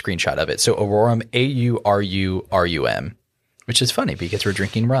screenshot of it. So Aurorum, Aururum, which is funny because we're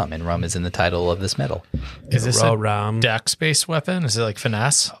drinking rum, and rum is in the title of this medal. Is this a Ram. dex-based weapon? Is it like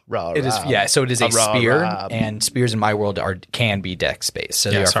finesse? It is, yeah. So it is a spear, and spears in my world can be dex-based,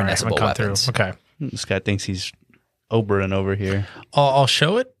 so they are finessable weapons. Okay, This guy thinks he's Oberyn over here. I'll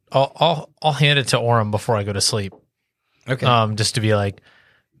show it. I'll hand it to Orin before I go to sleep. Okay. Just to be like,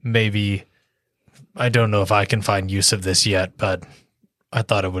 maybe I don't know if I can find use of this yet, but I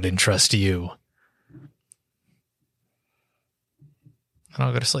thought it would interest you. And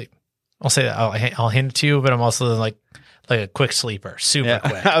I'll go to sleep. I'll say that I'll hand it to you, but I'm also like a quick sleeper, super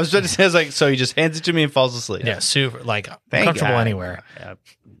quick. I was about to say, so he just hands it to me and falls asleep. Yeah, super like Thank comfortable God. anywhere.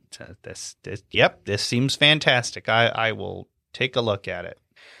 This seems fantastic. I will take a look at it.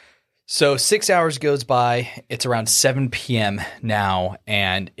 So 6 hours goes by. It's around 7 p.m. now,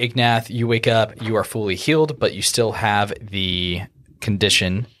 and Ignath, you wake up. You are fully healed, but you still have the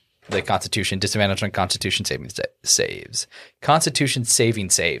condition, the Constitution disadvantage on Constitution saving saves. Constitution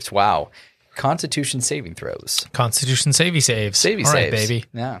saving saves. Wow. Constitution saving throws. Constitution savey saves. Savey All saves. right, baby.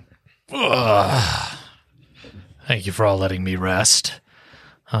 Yeah. Thank you for all letting me rest.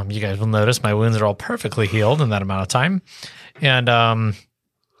 You guys will notice my wounds are all perfectly healed in that amount of time, and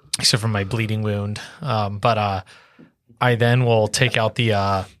except for my bleeding wound. But I then will take out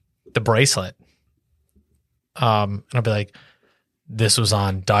the bracelet, and I'll be like, "This was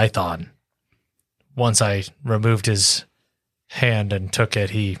on Dython. Once I removed his hand and took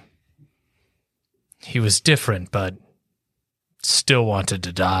it, he was different, but still wanted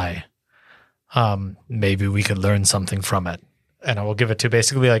to die. Maybe we could learn something from it." And I will give it to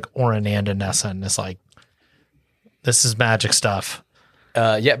basically like Orin and Anessa, and it's like, this is magic stuff.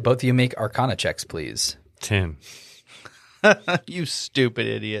 Yeah, both of you make Arcana checks, please. 10. You stupid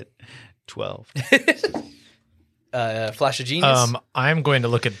idiot. 12. Flash of Genius. I'm going to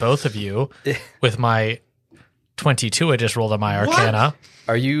look at both of you with my 22 I just rolled on my Arcana.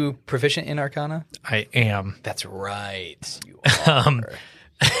 Are you proficient in Arcana? I am. That's right. You are.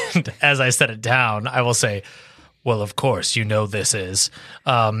 And as I set it down, I will say, well, of course, you know this is.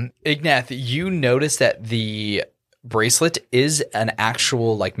 Ignath, you notice that the bracelet is an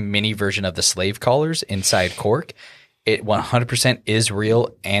actual like mini version of the slave collars inside Cork. It 100% is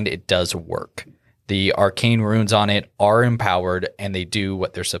real and it does work. The arcane runes on it are empowered and they do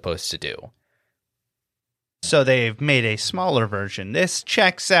what they're supposed to do. So they've made a smaller version. This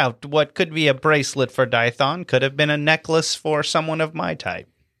checks out. What could be a bracelet for Dython could have been a necklace for someone of my type.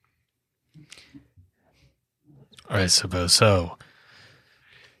 I suppose so.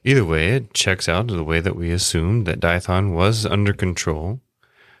 Either way, it checks out the way that we assumed that Dython was under control.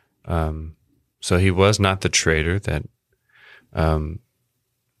 So he was not the traitor that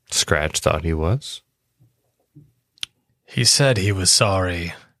Scratch thought he was. He said he was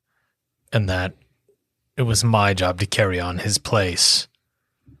sorry and that it was my job to carry on his place.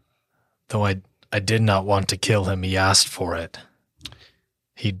 Though I did not want to kill him, he asked for it.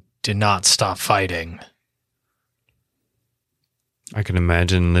 He did not stop fighting. I can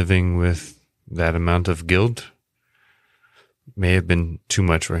imagine living with that amount of guilt may have been too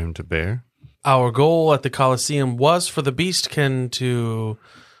much for him to bear. Our goal at the Colosseum was for the Beastkin to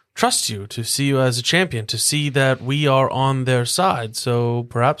trust you, to see you as a champion, to see that we are on their side. So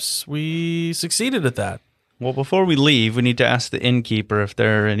perhaps we succeeded at that. Well, before we leave, we need to ask the innkeeper if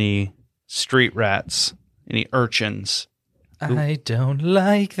there are any street rats, any urchins I don't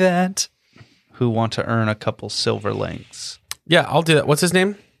like that. who want to earn a couple silver links. Yeah, I'll do that. What's his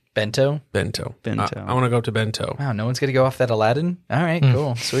name? Bento? Bento. Bento. I want to go up to Bento. Wow, no one's going to go off that Aladdin? All right,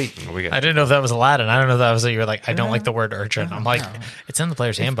 cool. Sweet. We got I didn't know if that was Aladdin. I don't know if that was you were like, I don't like the word urchin. I'm like, it's in the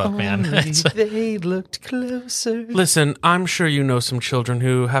player's handbook, man. It's- They looked closer. Listen, I'm sure you know some children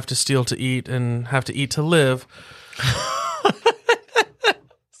who have to steal to eat and have to eat to live.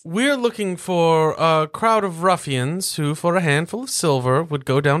 We're looking for a crowd of ruffians who, for a handful of silver, would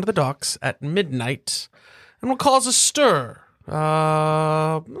go down to the docks at midnight and will cause a stir.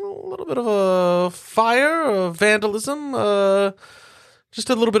 A little bit of a fire, vandalism, Just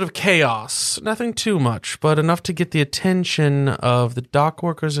a little bit of chaos. Nothing too much, but enough to get the attention of the dock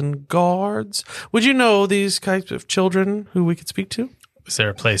workers and guards. Would you know these types of children who we could speak to? Is there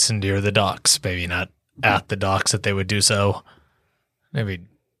a place near the docks? Maybe not at the docks that they would do so. Maybe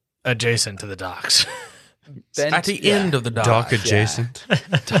adjacent to the docks. At the end of the dock. Dock adjacent.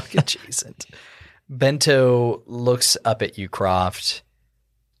 Dock adjacent. Bento looks up at you, Croft.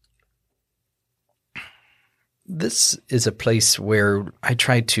 This is a place where I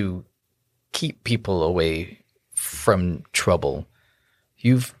try to keep people away from trouble.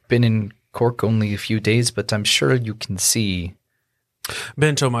 You've been in Cork only a few days, but I'm sure you can see.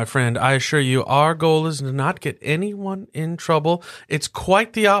 Bento, my friend, I assure you, our goal is to not get anyone in trouble. It's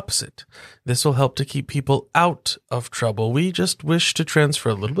quite the opposite. This will help to keep people out of trouble. We just wish to transfer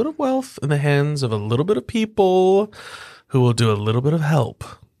a little bit of wealth in the hands of a little bit of people who will do a little bit of help.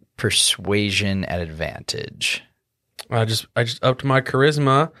 Persuasion at advantage. I just upped my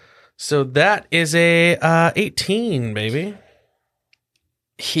charisma. So that is a 18, baby.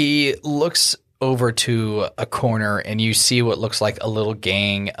 He looks over to a corner and you see what looks like a little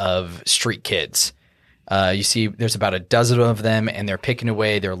gang of street kids. You see there's about a dozen of them and they're picking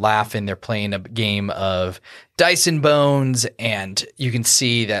away, they're laughing, they're playing a game of dice and bones, and you can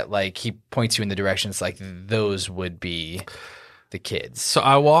see that like he points you in the direction. It's like those would be the kids. So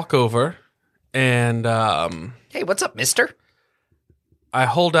I walk over and Hey, what's up, mister? I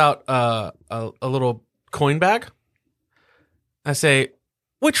hold out a little coin bag. I say,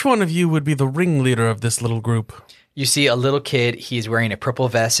 which one of you would be the ringleader of this little group? You see a little kid. He's wearing a purple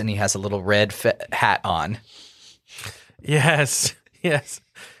vest and he has a little red hat on. Yes.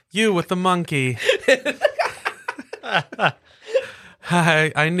 You with the monkey.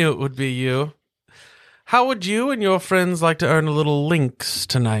 I knew it would be you. How would you and your friends like to earn a little links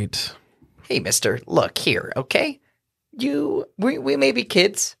tonight? Hey, mister, look here, okay? We may be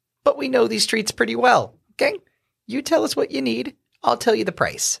kids, but we know these streets pretty well, okay? You tell us what you need. I'll tell you the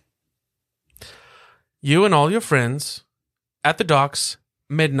price. You and all your friends at the docks,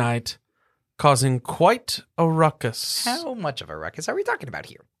 midnight, causing quite a ruckus. How much of a ruckus are we talking about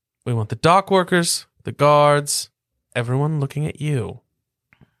here? We want the dock workers, the guards, everyone looking at you.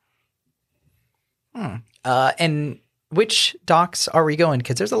 And which docks are we going?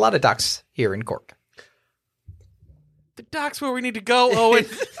 Because there's a lot of docks here in Cork. The docks where we need to go, Owen.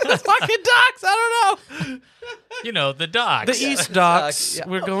 The fucking docks. I don't know. You know, the docks. The East Docks. yeah.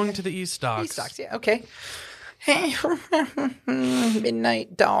 We're going to the East Docks. East docks, yeah, okay.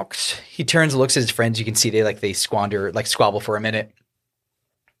 Midnight docks. He turns, looks at his friends. You can see they squabble for a minute.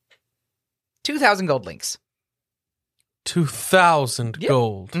 2,000 gold links. 2,000 Yep.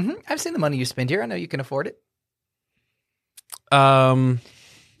 gold. Mm-hmm. I've seen the money you spend here. I know you can afford it. And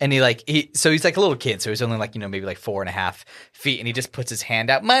he's like a little kid, so he's only maybe 4.5 feet, and he just puts his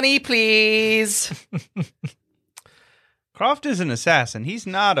hand out. Money, please. Croft is an assassin. He's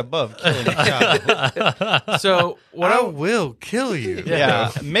not above killing a child. So what I will kill you.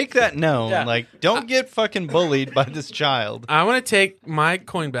 Yeah, make that known. Yeah. Don't get fucking bullied by this child. I want to take my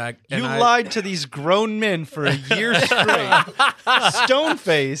coin bag. You lied to these grown men for a year straight,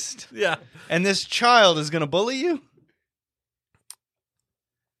 stone-faced, Yeah. and this child is going to bully you?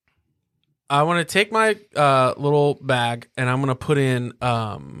 I want to take my little bag and I'm going to put in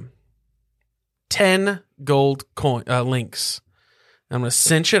 10 gold links. I'm going to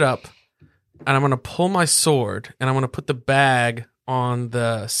cinch it up and I'm going to pull my sword and I'm going to put the bag on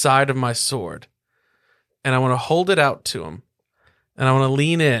the side of my sword and I want to hold it out to him and I want to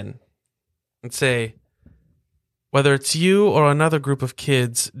lean in and say, whether it's you or another group of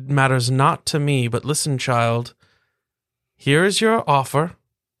kids matters not to me, but listen, child, here is your offer.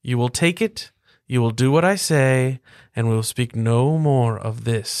 You will take it, you will do what I say, and we will speak no more of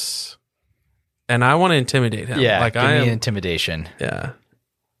this. And I want to intimidate him. Yeah, like give I me am. intimidation. Yeah.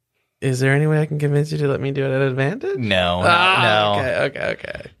 Is there any way I can convince you to let me do it at advantage? No, no.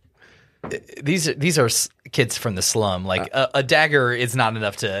 Okay. These are kids from the slum. A dagger is not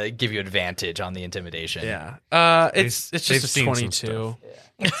enough to give you advantage on the intimidation. Yeah. It's They've just a seen some 22.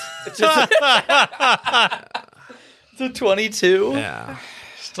 It's a 22. Yeah.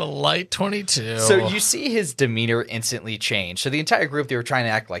 Just a light 22. So you see his demeanor instantly change. So the entire group, they were trying to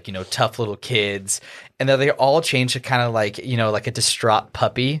act like, tough little kids. And then they all changed to kind of like a distraught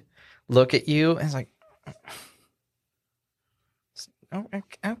puppy look at you. And it's like, oh,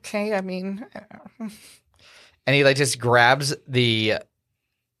 okay, I mean. And he just grabs the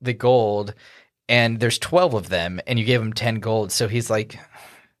gold, and there's 12 of them, and you gave him 10 gold. So he's like,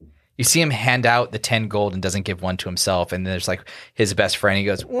 you see him hand out the 10 gold and doesn't give one to himself. And then there's his best friend. He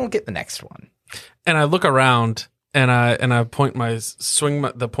goes, we'll get the next one. And I look around and I swing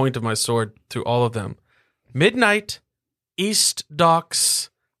the point of my sword through all of them. Midnight, East Docks,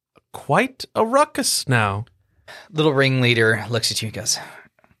 quite a ruckus now. Little ringleader looks at you and goes,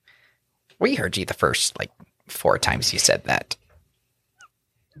 "We heard you the first, 4 times you said that."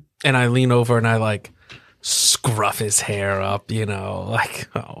 And I lean over and I scruff his hair up,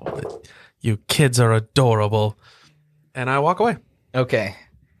 oh, you kids are adorable. And I walk away. Okay.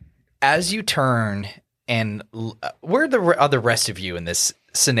 As you turn, and where are the rest of you in this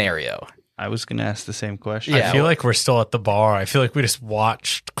scenario? I was going to ask the same question. Yeah. I feel like we're still at the bar. I feel like we just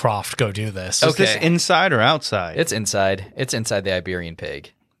watched Croft go do this. Is this Okay. inside or outside? It's inside. It's inside the Iberian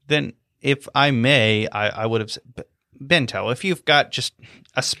Pig. Then, if I may, I would have said, Bento, if you've got just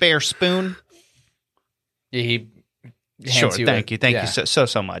a spare spoon. He hands Sure, you thank you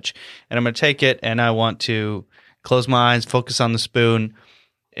so much. And I'm going to take it, and I want to close my eyes, focus on the spoon,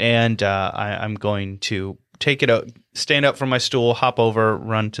 and I'm going to take it out, stand up from my stool, hop over,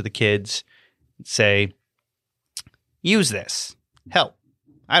 run to the kids, say, "Use this. Help.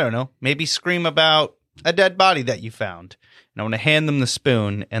 I don't know. Maybe scream about a dead body that you found." And I want to hand them the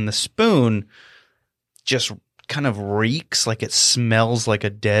spoon, and the spoon just kind of reeks like it smells like a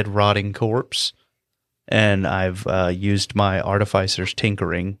dead, rotting corpse. And I've used my artificer's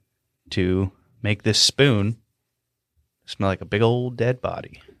tinkering to make this spoon smell like a big old dead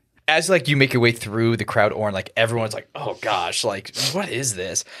body. As you make your way through the crowd, Orin, everyone's like, "Oh gosh, what is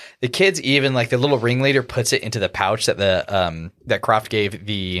this?" The kids, even the little ringleader, puts it into the pouch that that Croft gave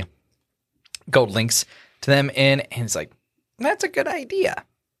the gold links to them in, and it's like, "That's a good idea."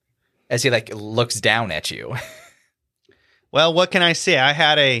 As he looks down at you. Well, what can I say? I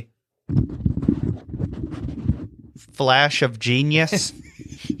had a flash of genius.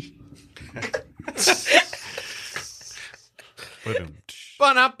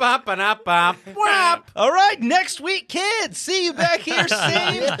 All right, next week, kids. See you back here.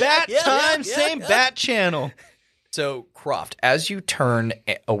 Same bat time, same bat channel. So, Croft, as you turn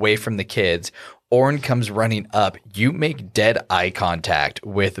away from the kids, Orin comes running up. You make dead eye contact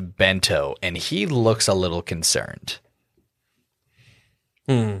with Bento, and he looks a little concerned.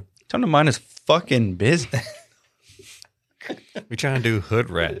 Tone of mine is fucking business. We trying to do hood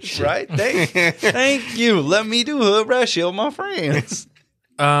rat shit. Right? Thank you. Let me do hood rat shield my friends.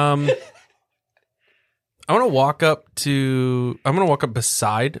 I'm gonna walk up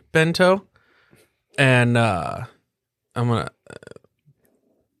beside Bento, and I'm gonna.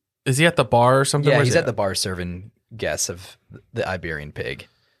 Is he at the bar or something? Yeah, Where's he's he at the bar serving guests of the Iberian Pig.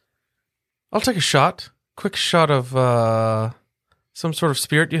 I'll take a shot. Quick shot of some sort of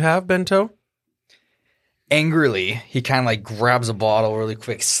spirit you have, Bento. Angrily, he kind of grabs a bottle really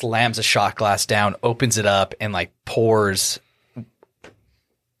quick, slams a shot glass down, opens it up, and pours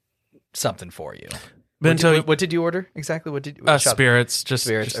something for you. Bento, What did you order exactly? What shot? spirits, just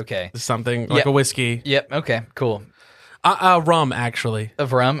Spirits, okay. something like Yeah. a whiskey. Yep. Okay. Cool. Rum, actually.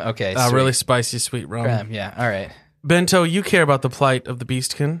 Of rum. Okay. Sweet. Really spicy, sweet rum. Yeah. All right. Bento, you care about the plight of the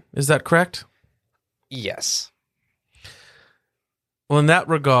beastkin. Is that correct? Yes. Well, in that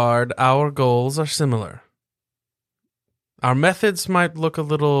regard, our goals are similar. Our methods might look a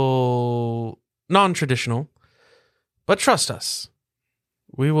little non-traditional, but trust us.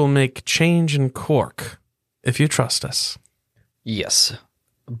 We will make change in Cork if you trust us. Yes.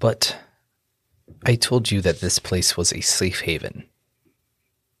 But I told you that this place was a safe haven.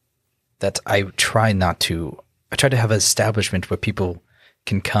 That I try to have an establishment where people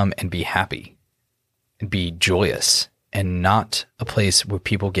can come and be happy and be joyous, and not a place where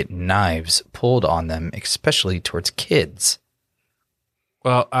people get knives pulled on them, especially towards kids.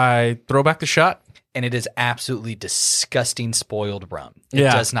 Well, I throw back the shot. And it is absolutely disgusting spoiled rum. It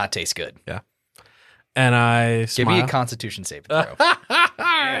Yeah. does not taste good. And I Give smile. me a constitution save throw. All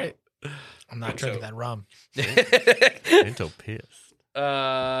right. I'm not drinking that rum. Bento pissed.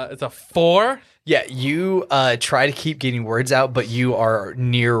 It's a 4. Yeah, you try to keep getting words out, but you are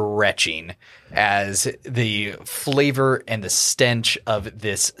near retching as the flavor and the stench of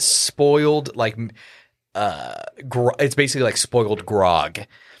this spoiled, it's basically like spoiled grog.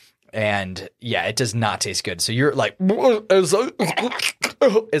 And yeah, it does not taste good. So you're it's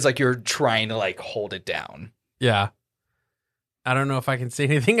like you're trying to hold it down. Yeah. I don't know if I can say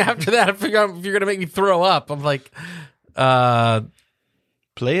anything after that. If you're going to make me throw up. I'm like,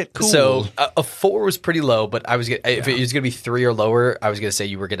 Play it cool. So a 4 was pretty low, but I was if it was gonna be 3 or lower, I was gonna say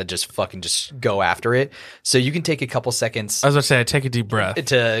you were gonna just fucking just go after it. So you can take a couple seconds I was going to say, I take a deep breath.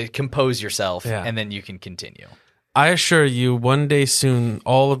 to compose yourself, Yeah. and then you can continue. I assure you, one day soon,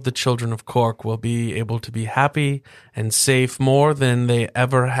 all of the children of Cork will be able to be happy and safe more than they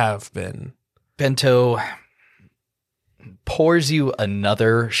ever have been. Bento, pours you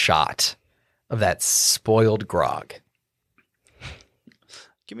another shot of that spoiled grog.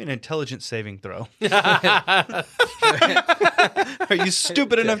 Give me an intelligence saving throw. Are you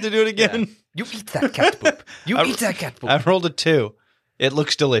stupid enough to do it again? You eat that cat poop. Eat that cat poop. I rolled a 2. It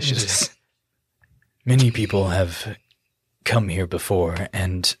looks delicious. Many people have come here before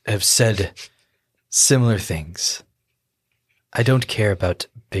and have said similar things. I don't care about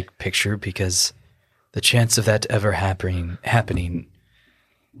big picture because the chance of that ever happening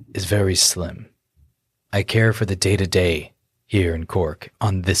is very slim. I care for the day-to-day here in Cork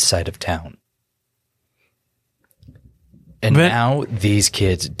on this side of town. And now these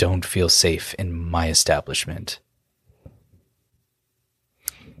kids don't feel safe in my establishment.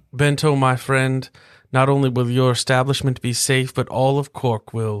 Bento, my friend, not only will your establishment be safe, but all of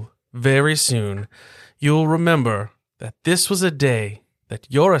Cork will. Very soon, you'll remember that this was a day that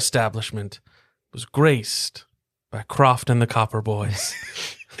your establishment was graced by Croft and the Copper Boys.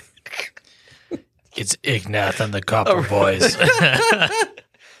 It's Ignath and the Copper Boys.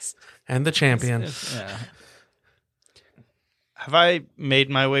 And the champion. Yeah. Have I made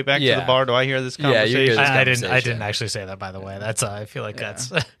my way back to Yeah. the bar? Do I hear this Yeah, you conversation? hear this. I didn't conversation. actually say that, by the way. That's I feel like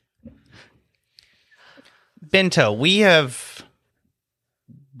that's Bento, we have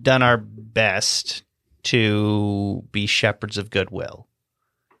done our best to be shepherds of goodwill.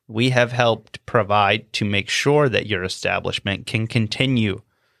 We have helped provide to make sure that your establishment can continue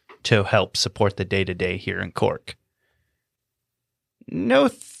to help support the day-to-day here in Cork. No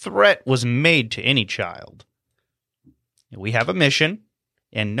threat was made to any child. We have a mission,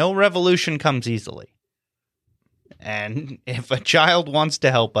 and no revolution comes easily. And if a child wants to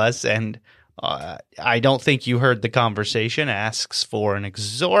help us, and I don't think you heard the conversation, asks for an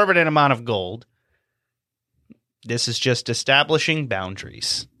exorbitant amount of gold, this is just establishing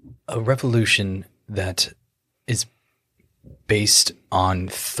boundaries. A revolution that is based on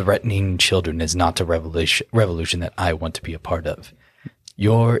threatening children is not a revolution that I want to be a part of.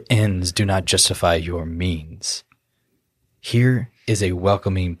 Your ends do not justify your means. Here is a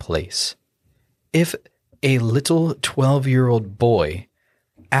welcoming place. If a little 12-year-old boy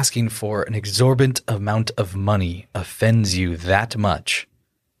asking for an exorbitant amount of money offends you that much,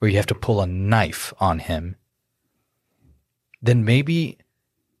 where you have to pull a knife on him, then maybe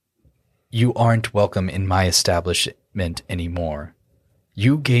you aren't welcome in my establishment anymore.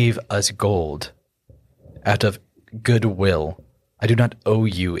 You gave us gold out of goodwill. I do not owe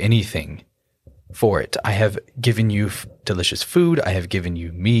you anything for it. I have given you delicious food. I have given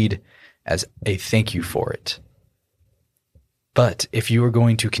you mead as a thank you for it. But if you are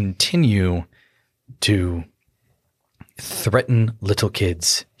going to continue to threaten little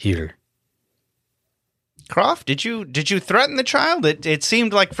kids here, Croft, did you threaten the child? It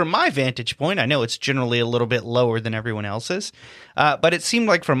seemed like, from my vantage point, I know it's generally a little bit lower than everyone else's, but it seemed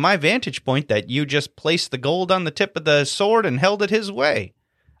like from my vantage point that you just placed the gold on the tip of the sword and held it his way.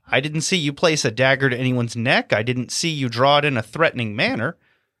 I didn't see you place a dagger to anyone's neck. I didn't see you draw it in a threatening manner.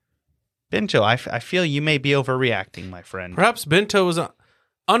 Bento, I feel you may be overreacting, my friend. Perhaps Bento is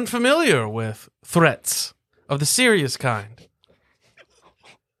unfamiliar with threats of the serious kind.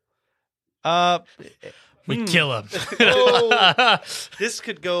 we kill him. Oh, this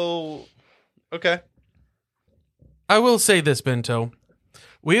could go... Okay. I will say this, Bento.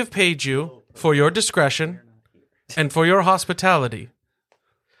 We have paid you for your discretion and for your hospitality.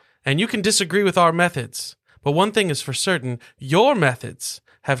 And you can disagree with our methods, but one thing is for certain, your methods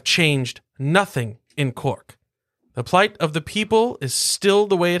have changed nothing in Cork. The plight of the people is still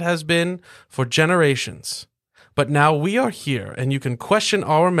the way it has been for generations. But now we are here, and you can question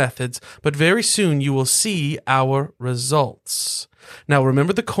our methods, but very soon you will see our results. Now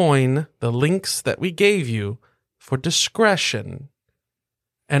remember the coin, the links that we gave you for discretion,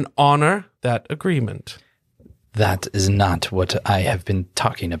 and honor that agreement. that is not what I have been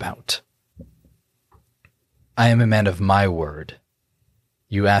talking about. I am a man of my word.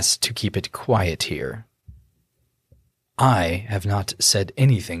 You asked to keep it quiet here. I have not said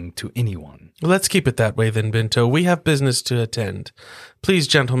anything to anyone. Let's keep it that way then, Bento. We have business to attend. Please,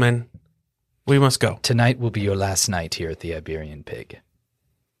 gentlemen, we must go. Tonight will be your last night here at the Iberian Pig.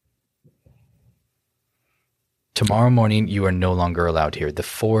 Tomorrow morning, you are no longer allowed here. The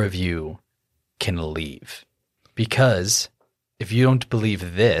four of you can leave. Because if you don't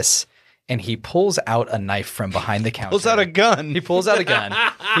believe this, and he pulls out a knife from behind the counter. Pulls out a gun. He pulls out a gun.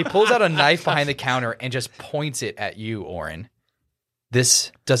 He pulls out a knife behind the counter and just points it at you, Oren.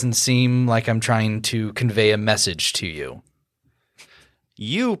 This doesn't seem like I'm trying to convey a message to you.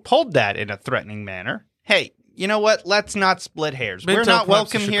 You pulled that in a threatening manner. Hey, you know what? Let's not split hairs. Bento, We're not perhaps you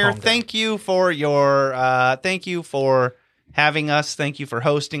welcome should here. calm down. Thank you for your thank you for having us. Thank you for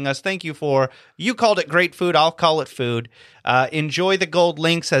hosting us. Thank you for, you called it great food. I'll call it food. Enjoy the gold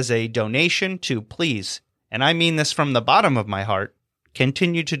links as a donation to, please, and I mean this from the bottom of my heart,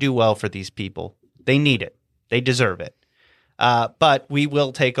 continue to do well for these people. They need it. They deserve it. But we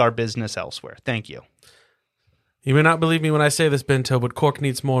will take our business elsewhere. Thank you. You may not believe me when I say this, Bento, but Cork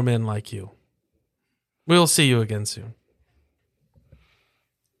needs more men like you. We'll see you again soon.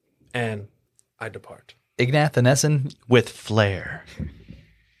 And I depart. Ignath and Essen. With flair.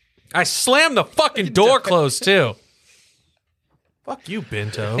 I slammed the fucking door closed, too. Fuck you,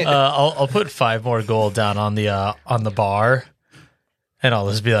 Bento. I'll put 5 more gold down on the bar, and I'll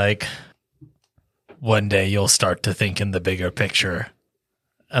just be like, one day you'll start to think in the bigger picture,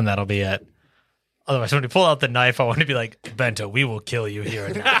 and that'll be it. Otherwise, when you pull out the knife, I want to be like, Bento, we will kill you here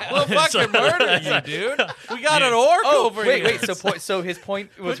and now. We'll fucking murder you, dude. We got an orc over here. Wait. So his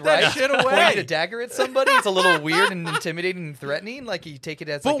point was Put that right. shit away. Pointing a dagger at somebody, it's a little weird and intimidating and threatening. Like you take it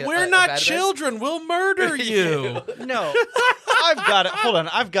as But like we're a not bad children. We'll murder you. No, I've got it. Hold on.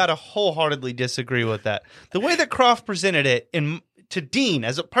 I've got to wholeheartedly disagree with that. The way that Croft presented it to Dean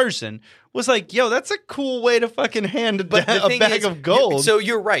as a person was like, yo, that's a cool way to fucking hand a bag of gold. So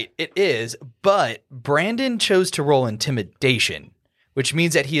you're right, it is. But Brandon chose to roll intimidation, which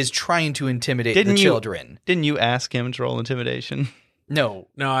means that he is trying to intimidate the children. Didn't you ask him to roll intimidation? No.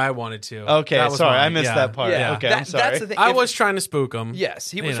 No, I wanted to. Okay, That was sorry, I mine. missed Yeah. that part. Yeah. Okay, That- I'm sorry. That's the thing. I If- was trying to spook him. Yes,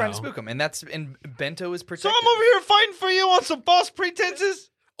 he was You trying to know. spook him, and Bento is So protected. I'm over here fighting for you on some false pretenses?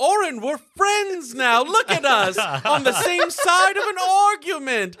 Oren, we're friends now. Look at us on the same side of an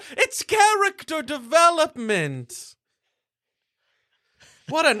argument. It's character development.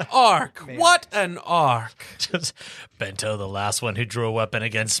 What an arc. What an arc. Just Bento, the last one who drew a weapon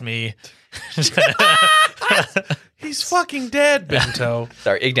against me. He's fucking dead, Bento.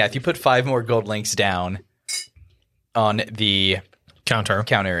 Sorry, Ignath, you put 5 more gold links down on the Counter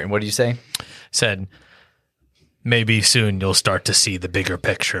counter, and what did you say? said, maybe soon you'll start to see the bigger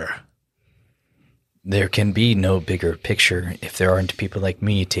picture. There can be no bigger picture if there aren't people like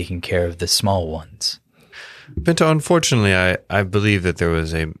me taking care of the small ones. Bento, unfortunately, I believe that there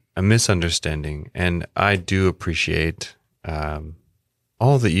was a misunderstanding, and I do appreciate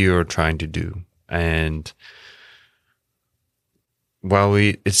all that you are trying to do. And while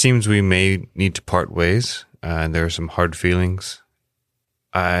it seems we may need to part ways, and there are some hard feelings,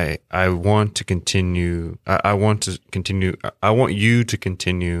 I want to continue. I want you to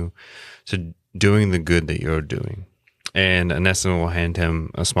continue to doing the good that you're doing. And Anessen will hand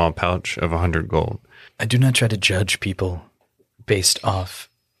him a small pouch of 100 gold. I do not try to judge people based off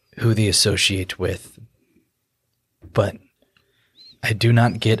who they associate with, but I do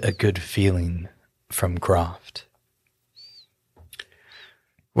not get a good feeling from Croft.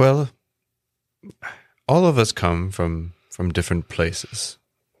 Well, all of us come from different places,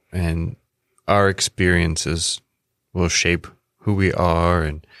 and our experiences will shape who we are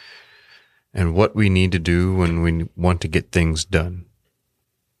and what we need to do when we want to get things done.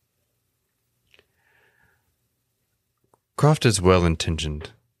 Croft is well-intentioned,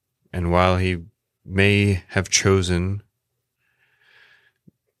 and while he may have chosen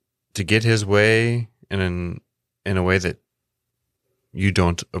to get his way in a way that you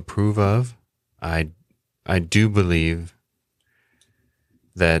don't approve of, I do believe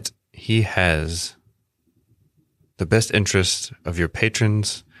that he has the best interest of your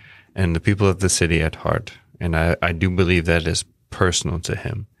patrons and the people of the city at heart. And I do believe that is personal to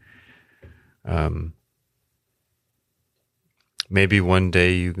him. Maybe one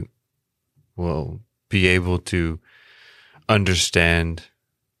day you will be able to understand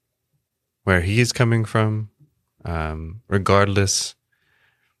where he is coming from. Regardless,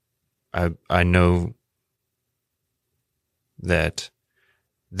 I know that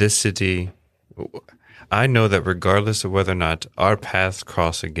this city, I know that regardless of whether or not our paths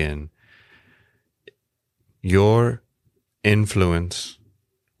cross again, your influence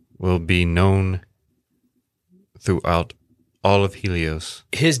will be known throughout all of Helios.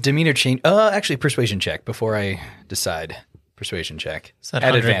 His demeanor change. Actually, persuasion check before I decide. Persuasion check. Is that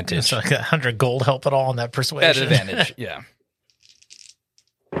At 100 advantage. Is like 100 gold help at all on that At persuasion? advantage, yeah.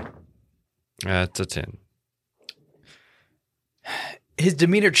 It's a 10. His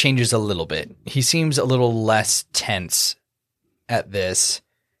demeanor changes a little bit. He seems a little less tense at this.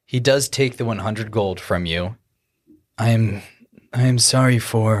 He does take the 100 gold from you. I am sorry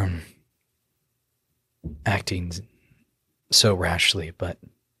for acting so rashly, but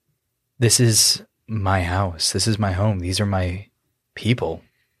this is my house. This is my home. These are my people.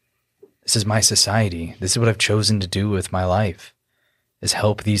 This is my society. This is what I've chosen to do with my life, is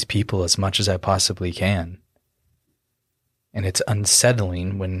help these people as much as I possibly can. And it's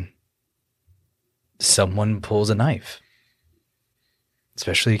unsettling when someone pulls a knife,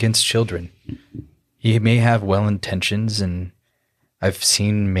 especially against children. He may have well intentions, and I've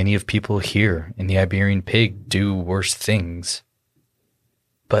seen many of people here in the Iberian Pig do worse things.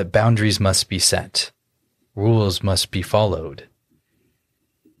 But boundaries must be set. Rules must be followed.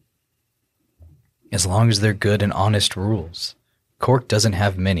 As long as they're good and honest rules. Cork doesn't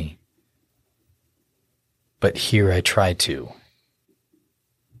have many. But here I try to.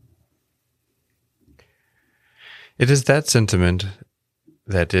 It is that sentiment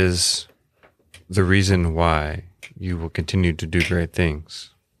that is the reason why you will continue to do great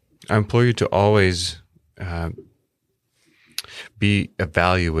things. I implore you to always be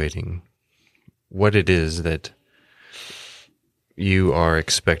evaluating what it is that you are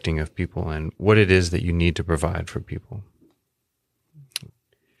expecting of people and what it is that you need to provide for people.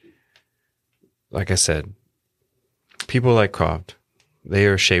 Like I said, people like Croft, they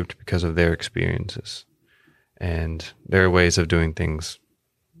are shaped because of their experiences, and their ways of doing things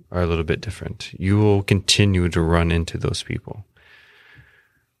are a little bit different. You will continue to run into those people.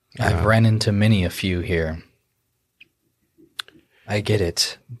 I've ran into many a few here. I get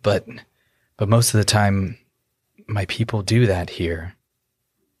it, but most of the time, my people do that here.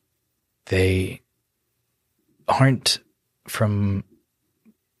 They aren't from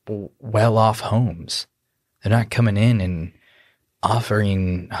well-off homes. They're not coming in and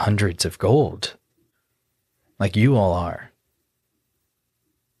offering hundreds of gold like you all are.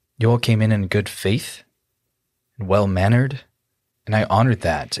 You all came in good faith and well-mannered, and I honored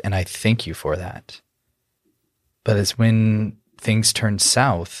that, and I thank you for that. But it's when things turn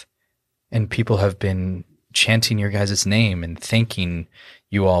south and people have been chanting your guys' name and thanking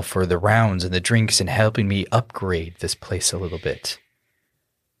you all for the rounds and the drinks and helping me upgrade this place a little bit.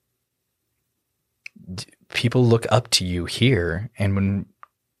 People look up to you here, and when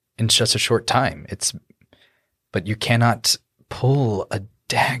in just a short time, but you cannot pull a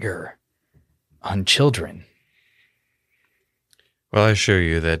dagger on children. Well, I assure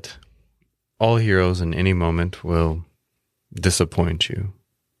you that all heroes in any moment will disappoint you.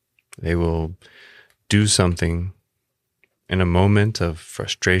 They will do something in a moment of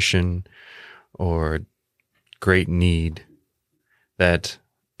frustration or great need that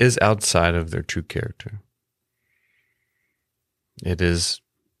is outside of their true character. It is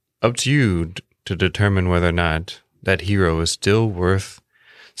up to you to determine whether or not that hero is still worth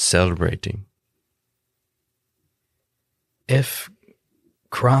celebrating. If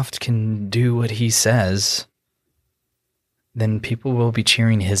Croft can do what he says, then people will be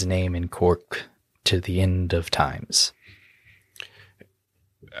cheering his name in Cork to the end of times.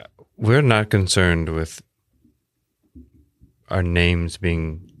 We're not concerned with our names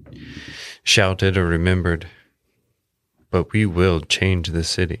being shouted or remembered, but we will change the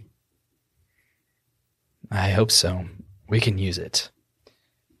city. I hope so. We can use it.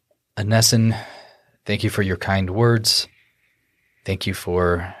 Anessin, thank you for your kind words. Thank you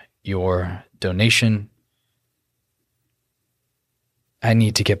for your donation. I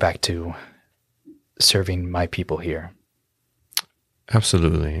need to get back to serving my people here.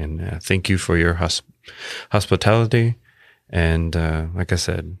 Absolutely. And thank you for your hospitality. And like I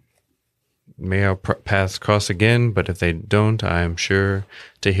said, may our paths cross again, but if they don't, I am sure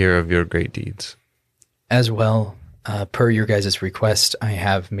to hear of your great deeds. As well, per your guys' request, I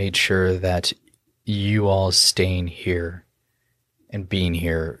have made sure that you all staying here and being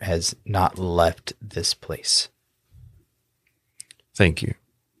here has not left this place. Thank you.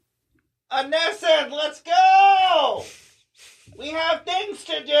 Anessin, let's go! We have things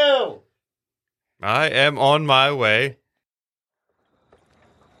to do! I am on my way.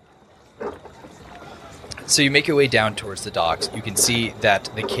 So you make your way down towards the docks. You can see that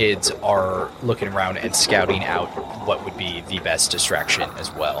the kids are looking around and scouting out what would be the best distraction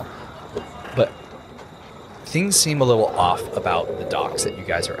as well. But things seem a little off about the docks that you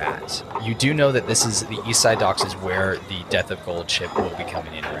guys are at. You do know that this is the East Side Docks is where the Death of Gold ship will be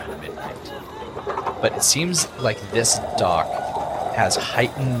coming in around midnight. But it seems like this dock has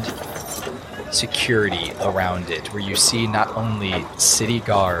heightened security around it, where you see not only city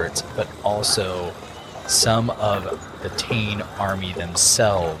guards, but also some of the Tane army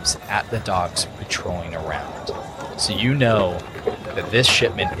themselves at the docks patrolling around. So you know that this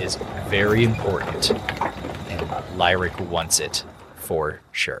shipment is very important, and Lyric wants it for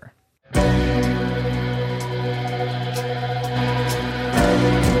sure.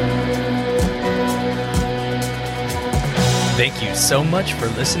 Thank you so much for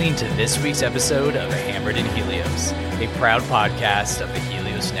listening to this week's episode of Hammered in Helios, a proud podcast of the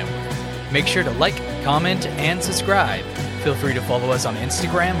Helios Network. Make sure to like, comment, and subscribe. Feel free to follow us on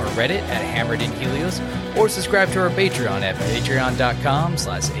Instagram or Reddit at Hammered in Helios, or subscribe to our Patreon at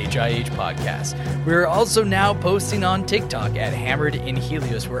patreon.com/HIH podcast. We're also now posting on TikTok at Hammered in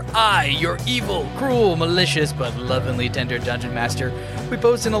Helios, where I, your evil, cruel, malicious, but lovingly tender Dungeon Master, we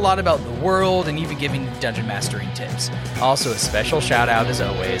posting a lot about the world and even giving dungeon mastering tips. Also, a special shout out as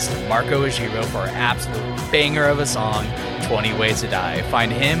always to Marco Ojiro for our absolute banger of a song, 20 Ways to Die.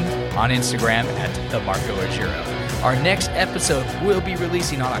 Find him on Instagram at the Marco Ojiro. Our next episode will be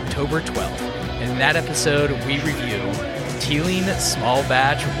releasing on October 12th. In that episode, we review Teeling Small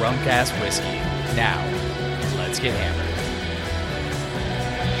Batch Rum Cask Whiskey. Now, let's get hammered.